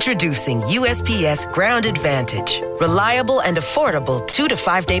 Introducing USPS Ground Advantage. Reliable and affordable 2 to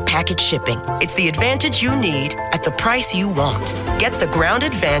 5 day package shipping. It's the advantage you need at the price you want. Get the Ground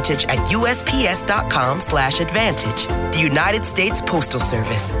Advantage at USPS.com/advantage. The United States Postal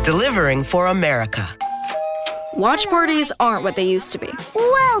Service, delivering for America. Watch parties aren't what they used to be.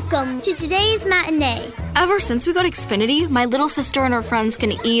 Welcome to today's matinee. Ever since we got Xfinity, my little sister and her friends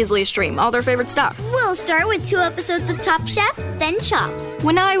can easily stream all their favorite stuff. We'll start with 2 episodes of Top Chef, then Chopped.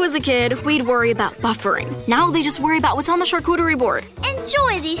 When I was a kid, we'd worry about buffering. Now they just worry about what's on the charcuterie board.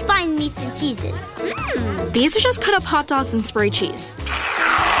 Enjoy these fine meats and cheeses. These are just cut up hot dogs and spray cheese.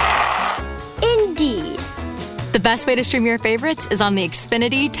 Indeed. The best way to stream your favorites is on the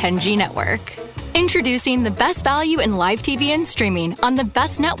Xfinity 10G network. Introducing the best value in live TV and streaming on the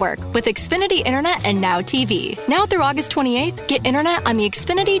best network with Xfinity Internet and Now TV. Now through August 28th, get internet on the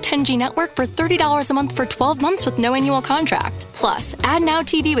Xfinity 10G network for $30 a month for 12 months with no annual contract. Plus, add Now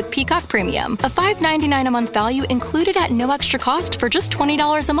TV with Peacock Premium, a $5.99 a month value included at no extra cost for just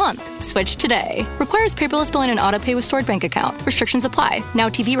 $20 a month. Switch today. Requires paperless billing and autopay with stored bank account. Restrictions apply. Now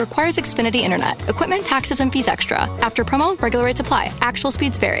TV requires Xfinity Internet. Equipment, taxes, and fees extra. After promo, regular rates apply. Actual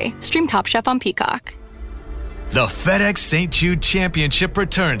speeds vary. Stream Top Chef on Peacock. The FedEx St. Jude Championship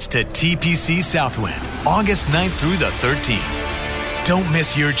returns to TPC Southwind, August 9th through the 13th. Don't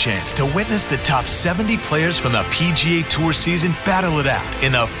miss your chance to witness the top 70 players from the PGA Tour season battle it out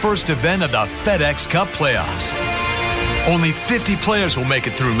in the first event of the FedEx Cup playoffs. Only 50 players will make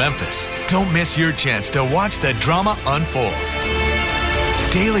it through Memphis. Don't miss your chance to watch the drama unfold.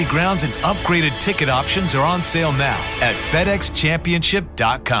 Daily grounds and upgraded ticket options are on sale now at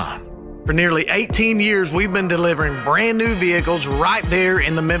FedExChampionship.com. For nearly 18 years, we've been delivering brand new vehicles right there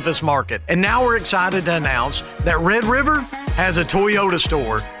in the Memphis market. And now we're excited to announce that Red River has a Toyota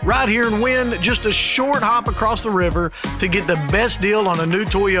store right here in Wynn, just a short hop across the river to get the best deal on a new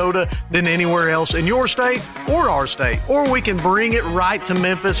Toyota than anywhere else in your state or our state. Or we can bring it right to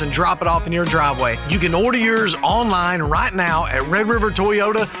Memphis and drop it off in your driveway. You can order yours online right now at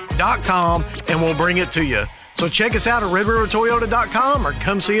redrivertoyota.com and we'll bring it to you. So check us out at redrivertoyota.com or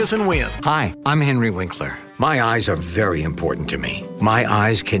come see us in Wynn. Hi, I'm Henry Winkler. My eyes are very important to me. My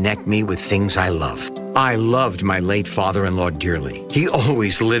eyes connect me with things I love. I loved my late father-in-law dearly. He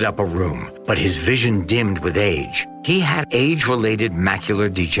always lit up a room, but his vision dimmed with age. He had age-related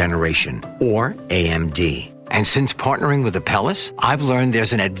macular degeneration, or AMD. And since partnering with Apellis, I've learned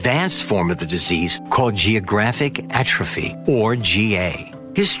there's an advanced form of the disease called geographic atrophy, or GA.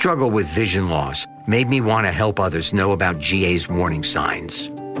 His struggle with vision loss made me want to help others know about GA's warning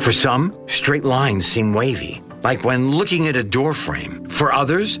signs. For some, straight lines seem wavy, like when looking at a door frame. For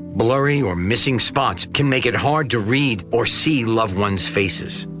others, blurry or missing spots can make it hard to read or see loved ones'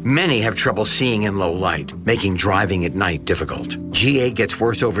 faces. Many have trouble seeing in low light, making driving at night difficult. GA gets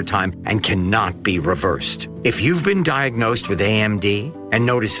worse over time and cannot be reversed. If you've been diagnosed with AMD and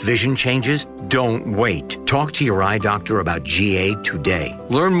notice vision changes, don't wait. Talk to your eye doctor about GA today.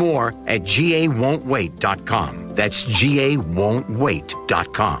 Learn more at GAWon'tWait.com. That's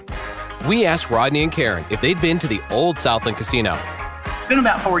GAWon'tWait.com. We asked Rodney and Karen if they'd been to the old Southland Casino. It's been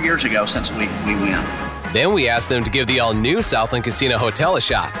about 4 years ago since we went. Then we asked them to give the all-new Southland Casino Hotel a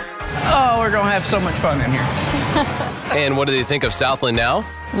shot. Oh, we're going to have so much fun in here. And what do they think of Southland now?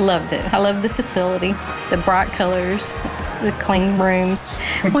 Loved it. I love the facility, the bright colors, the clean rooms.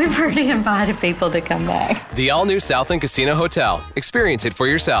 We've already invited people to come back. The all-new Southland Casino Hotel. Experience it for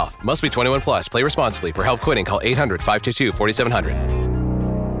yourself. Must be 21 plus. Play responsibly. For help quitting, call 800-522-4700.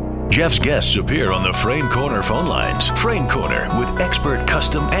 Jeff's guests appear on the Frame Corner phone lines. Frame Corner, with expert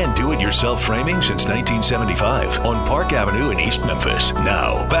custom and do-it-yourself framing since 1975 on Park Avenue in East Memphis.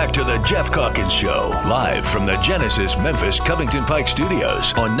 Now, back to the Geoff Calkins Show, live from the Genesis Memphis Covington Pike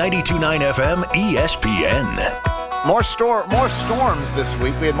Studios on 92.9 FM ESPN. More storms this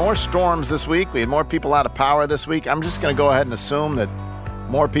week. We had more storms this week. We had more people out of power this week. I'm just going to go ahead and assume that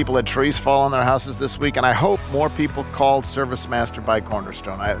more people had trees fall on their houses this week, and I hope more people called Service Master by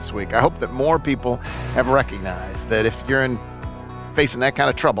Cornerstone this week. I hope that more people have recognized that if you're facing that kind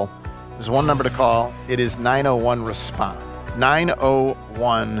of trouble, there's one number to call. It is 901-RESPOND.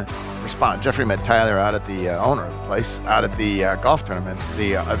 901-RESPOND. Jeffrey met Tyler out at the owner of the place, out at the golf tournament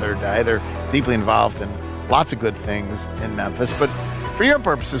the other day. They're deeply involved in lots of good things in Memphis. But for your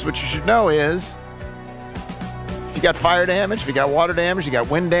purposes, what you should know is if you got fire damage, if you got water damage, you got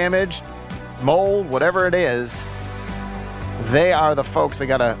wind damage, mold, whatever it is, they are the folks. They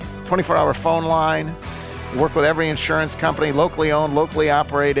got a 24-hour phone line. Work with every insurance company, locally owned, locally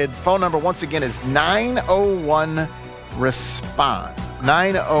operated. Phone number, once again, is 901-RESPOND.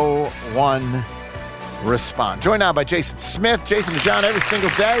 901-RESPOND. Joined now by Jason Smith. Jason and John every single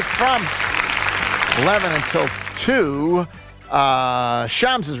day from 11 until 2.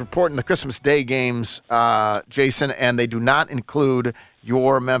 Shams is reporting the Christmas Day games, Jason, and they do not include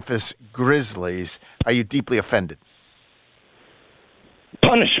your Memphis Grizzlies. Are you deeply offended?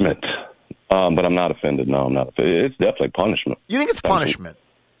 Punishment. But I'm not offended. No, I'm not offended. It's definitely punishment. You think it's punishment?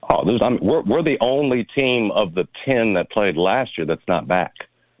 We're the only team of the 10 that played last year that's not back.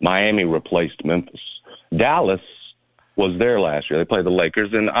 Miami replaced Memphis. Dallas was there last year. They played the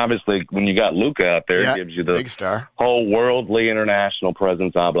Lakers, and obviously when you got Luka out there, it gives you the big star, whole worldly international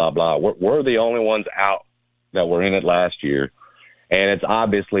presence, blah, blah, blah. We're the only ones out that were in it last year, and it's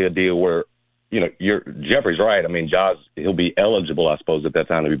obviously a deal where, Jeffrey's right. I mean, he'll be eligible, I suppose, at that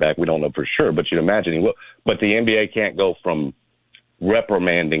time to be back. We don't know for sure, but you'd imagine he will. But the NBA can't go from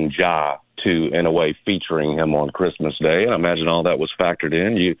reprimanding Ja to, in a way, featuring him on Christmas Day, and I imagine all that was factored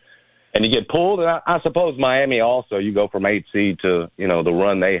in. You get pulled, and I suppose Miami also, you go from 8 seed to, the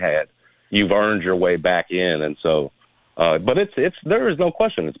run they had. You've earned your way back in, and so, but there is no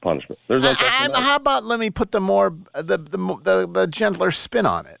question it's punishment. There's no question. How about, let me put the gentler spin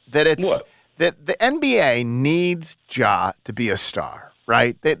on it, that it's what? That the NBA needs Ja to be a star,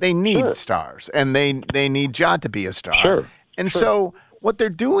 right? They need stars, and they need Ja to be a star. Sure. And so what they're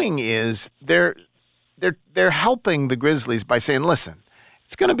doing is they're helping the Grizzlies by saying, listen,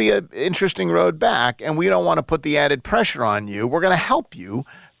 it's going to be an interesting road back, and we don't want to put the added pressure on you. We're going to help you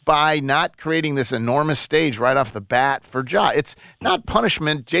by not creating this enormous stage right off the bat for Ja. It's not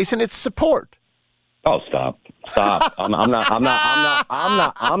punishment, Jason. It's support. Oh, stop! I'm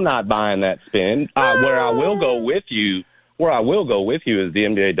not buying that spin. Where I will go with you is the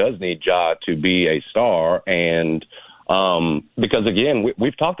NBA does need Ja to be a star, and Because again,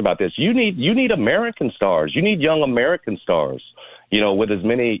 we've talked about this. You need American stars. You need young American stars. With as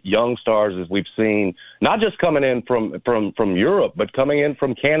many young stars as we've seen, not just coming in from Europe, but coming in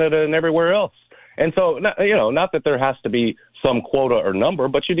from Canada and everywhere else. And so, not that there has to be some quota or number,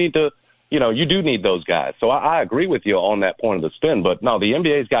 but you need to, you do need those guys. So I agree with you on that point of the spin. But no, the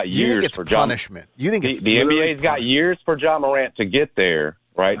NBA's got years you think it's for punishment. You think it's the NBA's got years for Ja Morant to get there.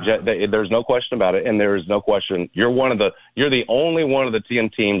 Right, there's no question about it, and there is no question. You're the only one of the 10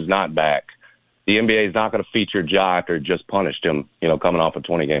 teams not back. The NBA is not going to feature Ja after it just punished him, coming off a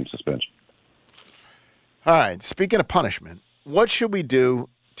 20-game suspension. All right. Speaking of punishment, what should we do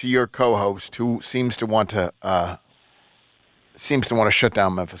to your co-host who seems to want to shut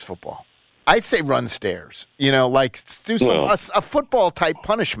down Memphis football? I'd say run stairs. Do some a football type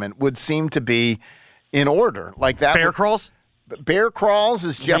punishment would seem to be in order. Like that. Bear crawls. Bear crawls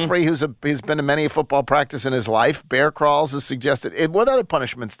is Jeffrey, who's been to many a football practice in his life. Bear crawls is suggested. What other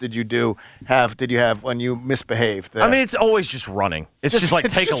punishments did you have when you misbehaved? I mean, it's always just running. It's just like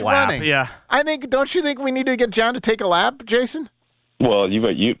take a lap. Running. Yeah. Don't you think we need to get John to take a lap, Jason? Well,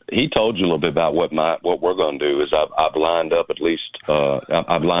 he told you a little bit about what we're going to do is I've lined up at least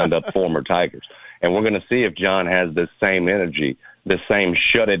I've lined up former Tigers, and we're going to see if John has this same energy, this same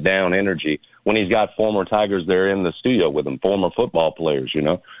shut it down energy when he's got former Tigers there in the studio with him, former football players.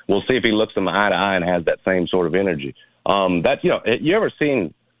 We'll see if he looks them eye to eye and has that same sort of energy. You ever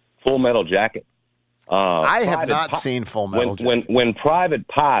seen Full Metal Jacket? I have not seen Full Metal Jacket. When Private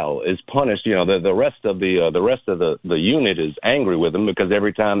Pyle is punished, the rest of the unit is angry with him because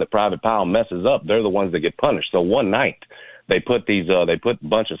every time that Private Pyle messes up, they're the ones that get punished. So one night they put a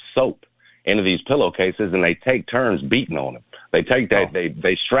bunch of soap into these pillowcases and they take turns beating on him. They take that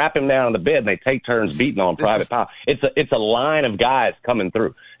they strap him down on the bed and they take turns beating on Private Pyle. It's a line of guys coming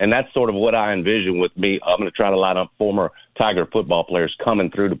through, and that's sort of what I envision with me. I'm going to try to line up former Tiger football players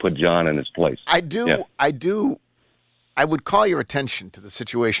coming through to put John in his place. I would call your attention to the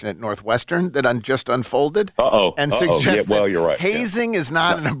situation at Northwestern that just unfolded. And suggest that you're right. hazing is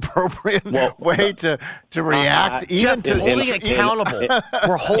not an appropriate way to react. Even to holding accountable.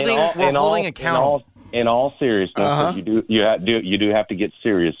 We're holding accountable. In all seriousness, you do have to get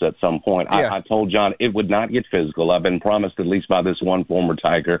serious at some point. Yes. I told John it would not get physical. I've been promised at least by this one former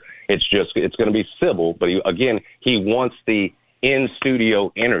Tiger. It's going to be civil, but he wants the in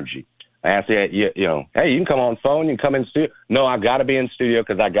studio energy. I asked him, hey, you can come on phone, you can come in studio. No, I got to be in studio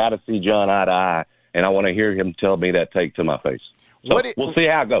because I got to see John eye to eye, and I want to hear him tell me that take to my face. So we'll see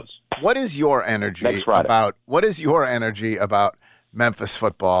how it goes. What is your energy about? What is your energy about Memphis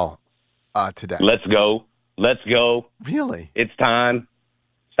football today? Let's go. Really? It's time.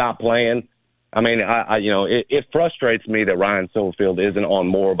 Stop playing. I mean, it frustrates me that Ryan Silverfield isn't on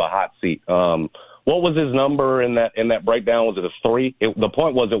more of a hot seat. What was his number in that breakdown? Was it a 3? The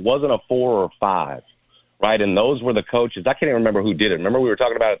point was it wasn't a 4 or a 5, right? And those were the coaches. I can't even remember who did it. Remember we were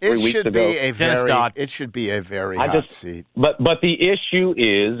talking about it 3 weeks ago? It should be a very hot seat. But the issue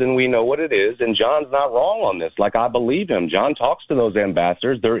is, and we know what it is, and John's not wrong on this. Like, I believe him. John talks to those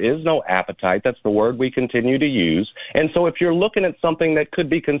ambassadors. There is no appetite. That's the word we continue to use. And so if you're looking at something that could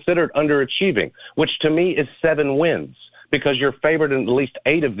be considered underachieving, which to me is 7 wins, because you're favored in at least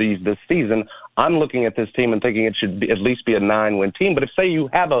 8 of these this season, I'm looking at this team and thinking it should at least be a 9-win team. But if, say, you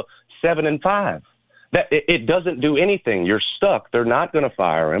have a 7-5, that it doesn't do anything. You're stuck. They're not going to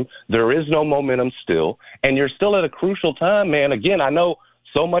fire him. There is no momentum still, and you're still at a crucial time, man. Again, I know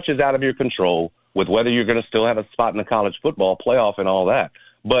so much is out of your control with whether you're going to still have a spot in the college football playoff and all that.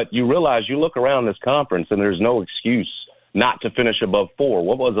 But you realize you look around this conference, and there's no excuse not to finish above 4.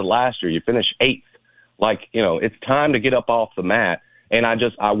 What was it last year? You finished 8th. It's time to get up off the mat, and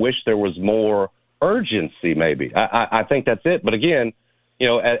I wish there was more urgency. Maybe I think that's it. But again,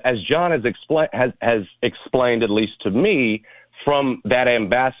 as John has explained, at least to me, from that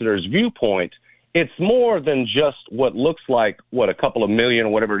ambassador's viewpoint, it's more than just what looks like a couple of million or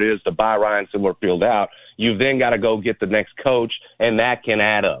whatever it is to buy Ryan Silverfield out. You've then got to go get the next coach, and that can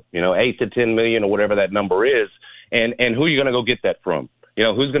add up. 8 to 10 million or whatever that number is, and who are you going to go get that from?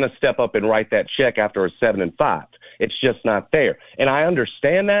 Who's going to step up and write that check after a 7-5? It's just not there. And I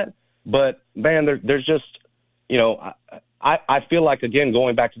understand that, but, man, there's just, I feel like, again,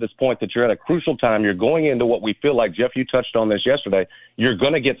 going back to this point that you're at a crucial time, you're going into what we feel like, Geoff, you touched on this yesterday, you're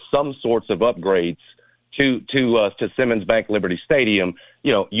going to get some sorts of upgrades to Simmons Bank Liberty Stadium.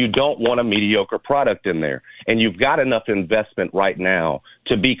 You don't want a mediocre product in there. And you've got enough investment right now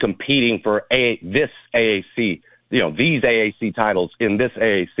to be competing for this AAC, these AAC titles in this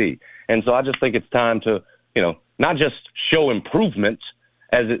AAC. And so I just think it's time to, not just show improvement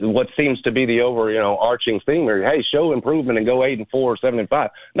what seems to be the arching theme here. Hey, show improvement and go 8-4 or 7-5.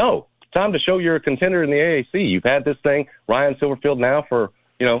 No, time to show you're a contender in the AAC. You've had this thing, Ryan Silverfield, now for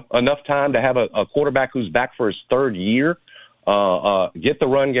enough time to have a quarterback who's back for his third year. Get the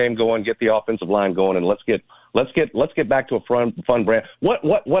run game going, get the offensive line going, and let's get back to a fun brand.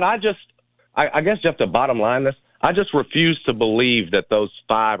 I guess, Jeff, to bottom line this, I just refuse to believe that those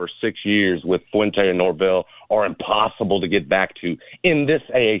 5 or 6 years with Fuente and Norvell are impossible to get back to in this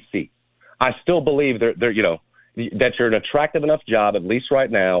AAC. I still believe that you're an attractive enough job, at least right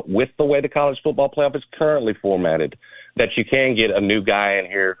now, with the way the college football playoff is currently formatted, that you can get a new guy in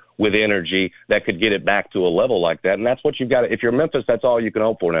here with energy that could get it back to a level like that. And that's what you've got. If you're Memphis, that's all you can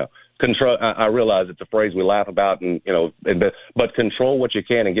hope for now. Control. I realize it's a phrase we laugh about, but control what you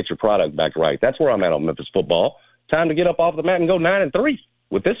can and get your product back right. That's where I'm at on Memphis football. Time to get up off the mat and go 9-3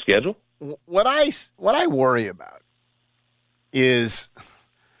 with this schedule. What I worry about is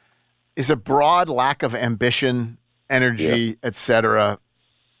a broad lack of ambition, energy, etc.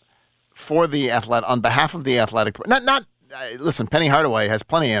 for the on behalf of the athletic. Listen, Penny Hardaway has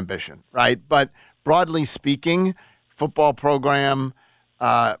plenty of ambition, right? But broadly speaking, football program,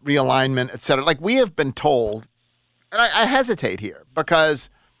 realignment, etc. Like we have been told, and I hesitate here because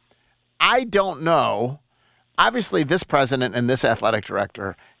I don't know. Obviously, this president and this athletic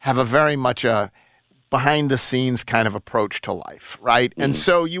director have a very much a behind-the-scenes kind of approach to life, right? Mm-hmm. And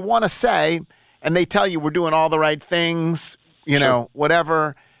so you want to say, and they tell you we're doing all the right things,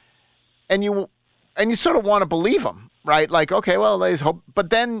 whatever, and you sort of want to believe them, right? Like, okay, well, there's hope. But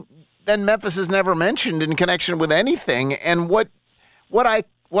then Memphis is never mentioned in connection with anything. And what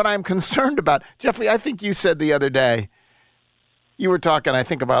I'm concerned about, Jeffrey, I think you said the other day, you were talking, I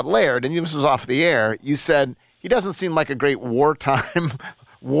think, about Laird, and this was off the air. You said he doesn't seem like a great wartime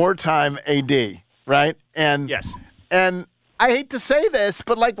AD, right? And yes. And I hate to say this,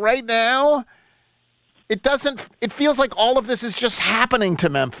 but like right now, it feels like all of this is just happening to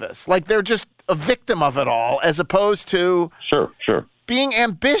Memphis. Like they're just a victim of it all, as opposed to sure being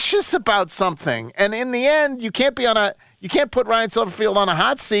ambitious about something. And in the end, you can't put Ryan Silverfield on a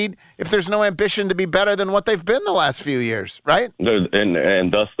hot seat if there's no ambition to be better than what they've been the last few years, right?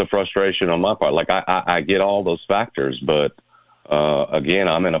 And thus the frustration on my part. Like I get all those factors, but again,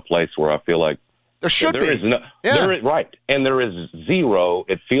 I'm in a place where I feel like there should be. Right. And there is zero,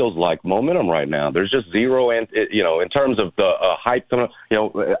 it feels like, momentum right now. There's just zero, and in terms of the hype.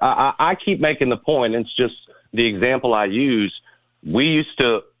 I keep making the point, and it's just the example I use. We used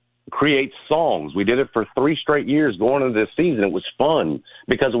to create songs. We did it for 3 straight years going into this season. It was fun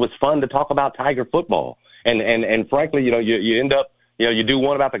because it was fun to talk about Tiger football. And frankly, you end up, you do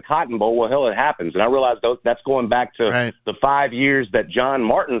one about the Cotton Bowl. Well, hell, it happens. And I realize that's going back to the 5 years that John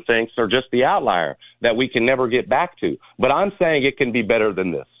Martin thinks are just the outlier that we can never get back to. But I'm saying it can be better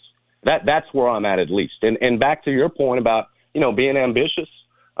than this. That's where I'm at least. And back to your point about, being ambitious.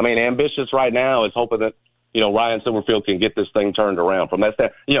 I mean, ambitious right now is hoping that, Ryan Silverfield can get this thing turned around from that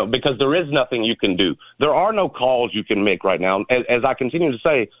standpoint, because there is nothing you can do. There are no calls you can make right now. As I continue to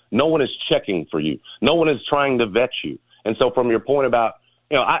say, no one is checking for you. No one is trying to vet you. And so from your point about,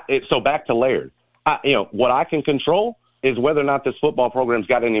 so back to Laird, what I can control is whether or not this football program's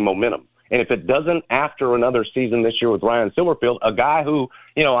got any momentum. And if it doesn't after another season this year with Ryan Silverfield, a guy who,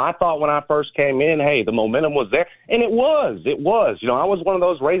 I thought when I first came in, hey, the momentum was there. And it was. I was one of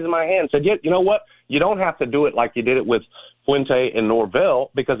those raising my hand, said, you know what? You don't have to do it like you did it with Fuente and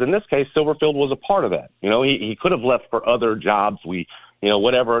Norvell, because in this case, Silverfield was a part of that. He could have left for other jobs.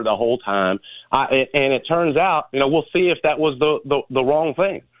 Whatever the whole time. And it turns out, we'll see if that was the wrong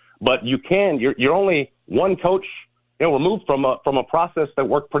thing. But you're only one coach, removed from a process that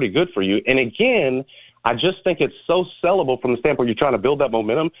worked pretty good for you. And again, I just think it's so sellable from the standpoint you're trying to build that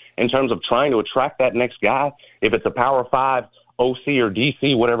momentum in terms of trying to attract that next guy. If it's a Power 5 OC or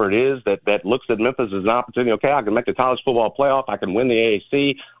DC, whatever it is, that looks at Memphis as an opportunity, okay, I can make the college football playoff, I can win the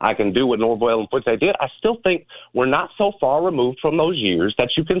AAC, I can do what Norvell and Fuente did. I still think we're not so far removed from those years that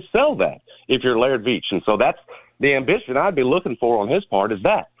you can sell that if you're Laird Veach. And so that's the ambition I'd be looking for on his part, is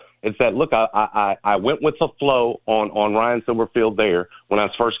that. It's that, look, I went with the flow on Ryan Silverfield there when I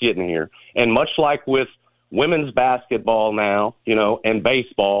was first getting here. And much like with women's basketball now, and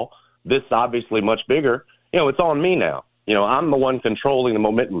baseball, this obviously much bigger, it's on me now. I'm the one controlling the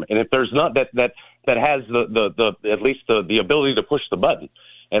momentum. And if there's not that has the at least the ability to push the button.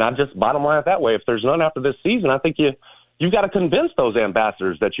 And I just bottom line it that way. If there's none after this season, I think you've got to convince those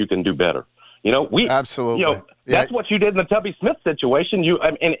ambassadors that you can do better. Absolutely. That's what you did in the Tubby Smith situation.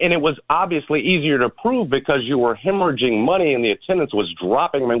 And it was obviously easier to prove because you were hemorrhaging money and the attendance was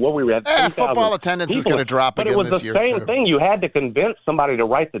dropping. I mean, what we had. Football attendance is going to drop again this year. But it was the same thing. You had to convince somebody to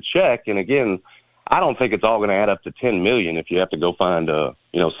write the check. And again, I don't think it's all going to add up to $10 million if you have to go find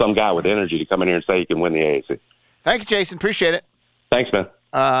some guy with energy to come in here and say he can win the AAC. Thank you, Jason. Appreciate it. Thanks, man.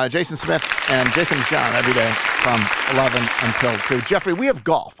 Jason Smith and Jason and John every day from 11 until 2. Jeffrey, we have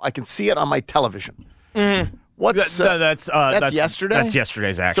golf. I can see it on my television. Mm-hmm. That's yesterday? That's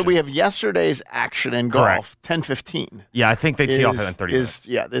yesterday's action. So we have yesterday's action in golf, 10:15. Yeah, I think they tee off in 30 minutes.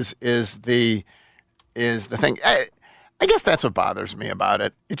 Yeah, this is the thing. I guess that's what bothers me about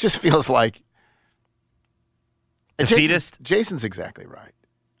it. It just feels like defeatist. Jason's exactly right.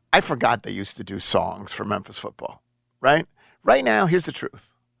 I forgot they used to do songs for Memphis football, right? Right now, here's the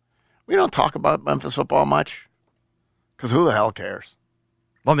truth. We don't talk about Memphis football much because who the hell cares?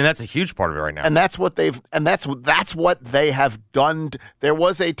 Well, I mean, that's a huge part of it right now. And that's what that's what they have done. There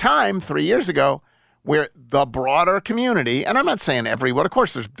was a time 3 years ago where the broader community, and I'm not saying everyone, of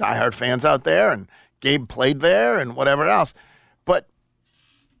course there's diehard fans out there, and Gabe played there and whatever else, but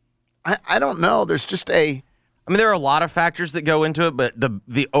I don't know. There's just I mean, there are a lot of factors that go into it, but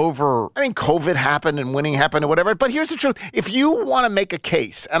the over... I mean, COVID happened and winning happened and whatever, but here's the truth. If you want to make a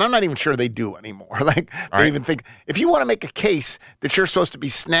case, and I'm not even sure they do anymore, even think, if you want to make a case that you're supposed to be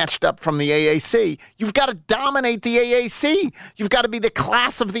snatched up from the AAC, you've got to dominate the AAC. You've got to be the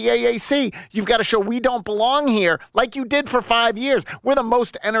class of the AAC. You've got to show we don't belong here like you did for 5 years. We're the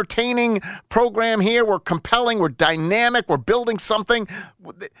most entertaining program here. We're compelling. We're dynamic. We're building something.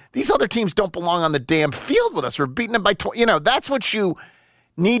 These other teams don't belong on the damn field with us. We're beating them by 20. That's what you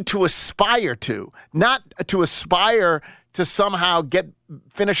need to aspire to, not to aspire to somehow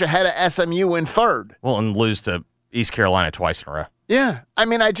finish ahead of SMU in third. Well, and lose to East Carolina twice in a row. Yeah. I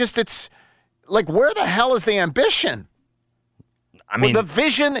mean, it's like, where the hell is the ambition? I mean, the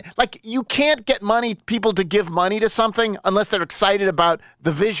vision, you can't get people to give money to something unless they're excited about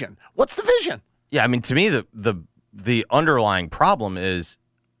the vision. What's the vision? Yeah. I mean, to me, the underlying problem is,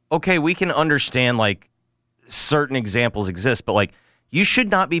 okay, we can understand certain examples exist, but you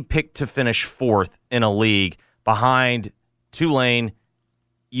should not be picked to finish fourth in a league behind Tulane,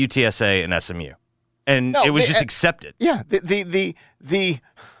 UTSA, and SMU, and it was just accepted. Yeah,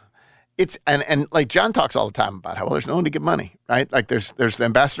 it's and like John talks all the time about how there's no one to give money, right? Like there's the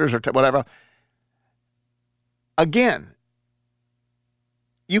ambassadors or whatever. Again,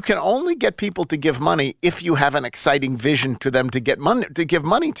 you can only get people to give money if you have an exciting vision to them to give money to. Give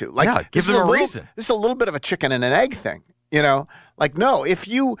them a reason. This is a little bit of a chicken and an egg thing, no.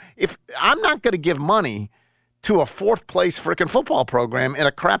 If I'm not going to give money to a fourth place freaking football program in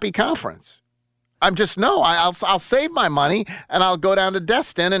a crappy conference, I'll save my money and I'll go down to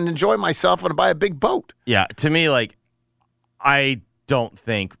Destin and enjoy myself and buy a big boat. Yeah, to me, I don't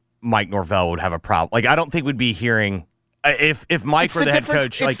think Mike Norvell would have a problem. I don't think we'd be hearing. If Mike were the head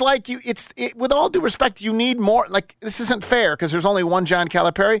coach, it's with all due respect, you need more. This isn't fair because there's only one John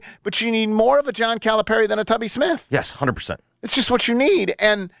Calipari, but you need more of a John Calipari than a Tubby Smith. Yes, 100%. It's just what you need.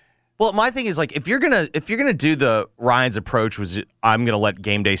 And my thing is if you're gonna do the Ryan's approach was I'm gonna let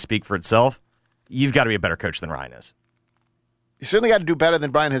game day speak for itself. You've got to be a better coach than Ryan is. You certainly got to do better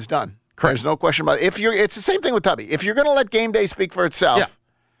than Brian has done. Correct. There's no question about it. It's the same thing with Tubby. If you're gonna let game day speak for itself. Yeah.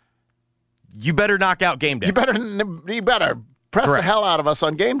 You better knock out game day. You better press Correct. the hell out of us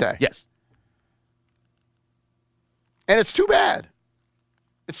on game day. Yes. And it's too bad.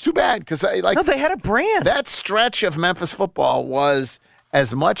 It's too bad because they had a brand. That stretch of Memphis football was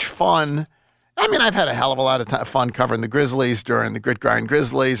as much fun. I mean, I've had a hell of a lot of fun covering the Grizzlies during the Grit Grind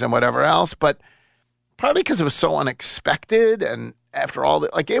Grizzlies and whatever else, but partly because it was so unexpected and after all,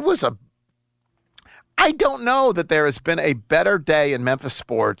 it was I don't know that there has been a better day in Memphis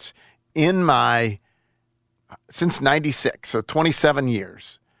sports since 96, so 27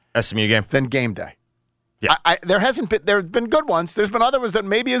 years. SMU game? Than game day. Yeah. There have been good ones. There's been other ones that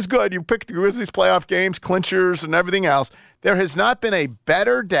maybe as good. You picked the Grizzlies playoff games, clinchers, and everything else. There has not been a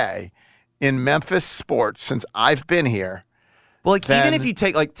better day in Memphis sports since I've been here. Well, even if you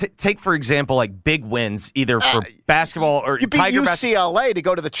take for example, big wins, either for basketball or you beat UCLA to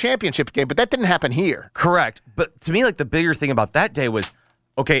go to the championship game, but that didn't happen here. Correct. But to me, the bigger thing about that day was,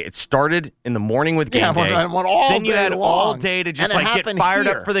 okay, it started in the morning with game day. Then you had all day to just get fired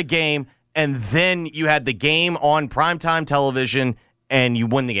up for the game, and then you had the game on primetime television, and you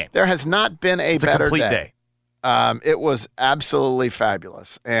win the game. There has not been a better day. It was absolutely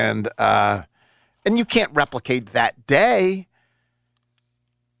fabulous, and you can't replicate that day,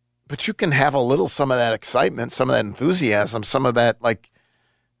 but you can have some of that excitement, some of that enthusiasm, some of that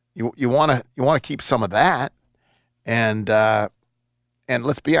You want to keep some of that, and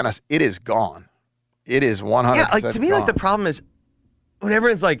let's be honest, it is gone. It is 100%. Yeah, like to me, gone. like the problem is when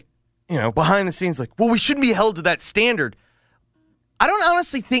everyone's like, behind the scenes, like, well, we shouldn't be held to that standard. I don't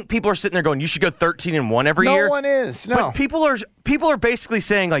honestly think people are sitting there going, you should go 13-1 every year. No one is. No, but people are basically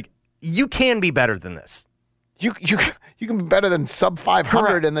saying like, you can be better than this. You can be better than sub 500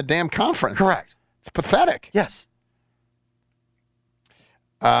 Correct. in the damn conference. Correct. It's pathetic. Yes.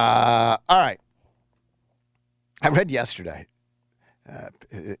 All right. I read yesterday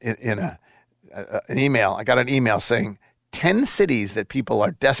in an email. I got an email saying 10 cities that people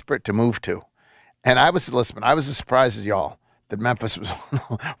are desperate to move to, and I was as surprised as y'all that Memphis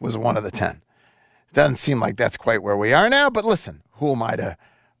was one of the 10. It doesn't seem like that's quite where we are now, but listen, who am I to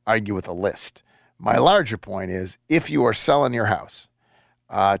argue with a list? My larger point is, if you are selling your house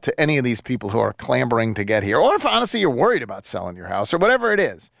to any of these people who are clamoring to get here, or if honestly you're worried about selling your house or whatever it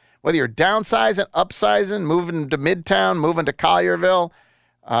is, whether you're downsizing, upsizing, moving to Midtown, moving to Collierville,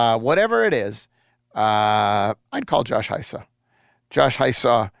 whatever it is, I'd call Josh Hysaw. Josh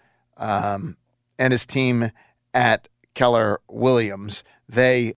Hysaw and his team at Keller Williams, they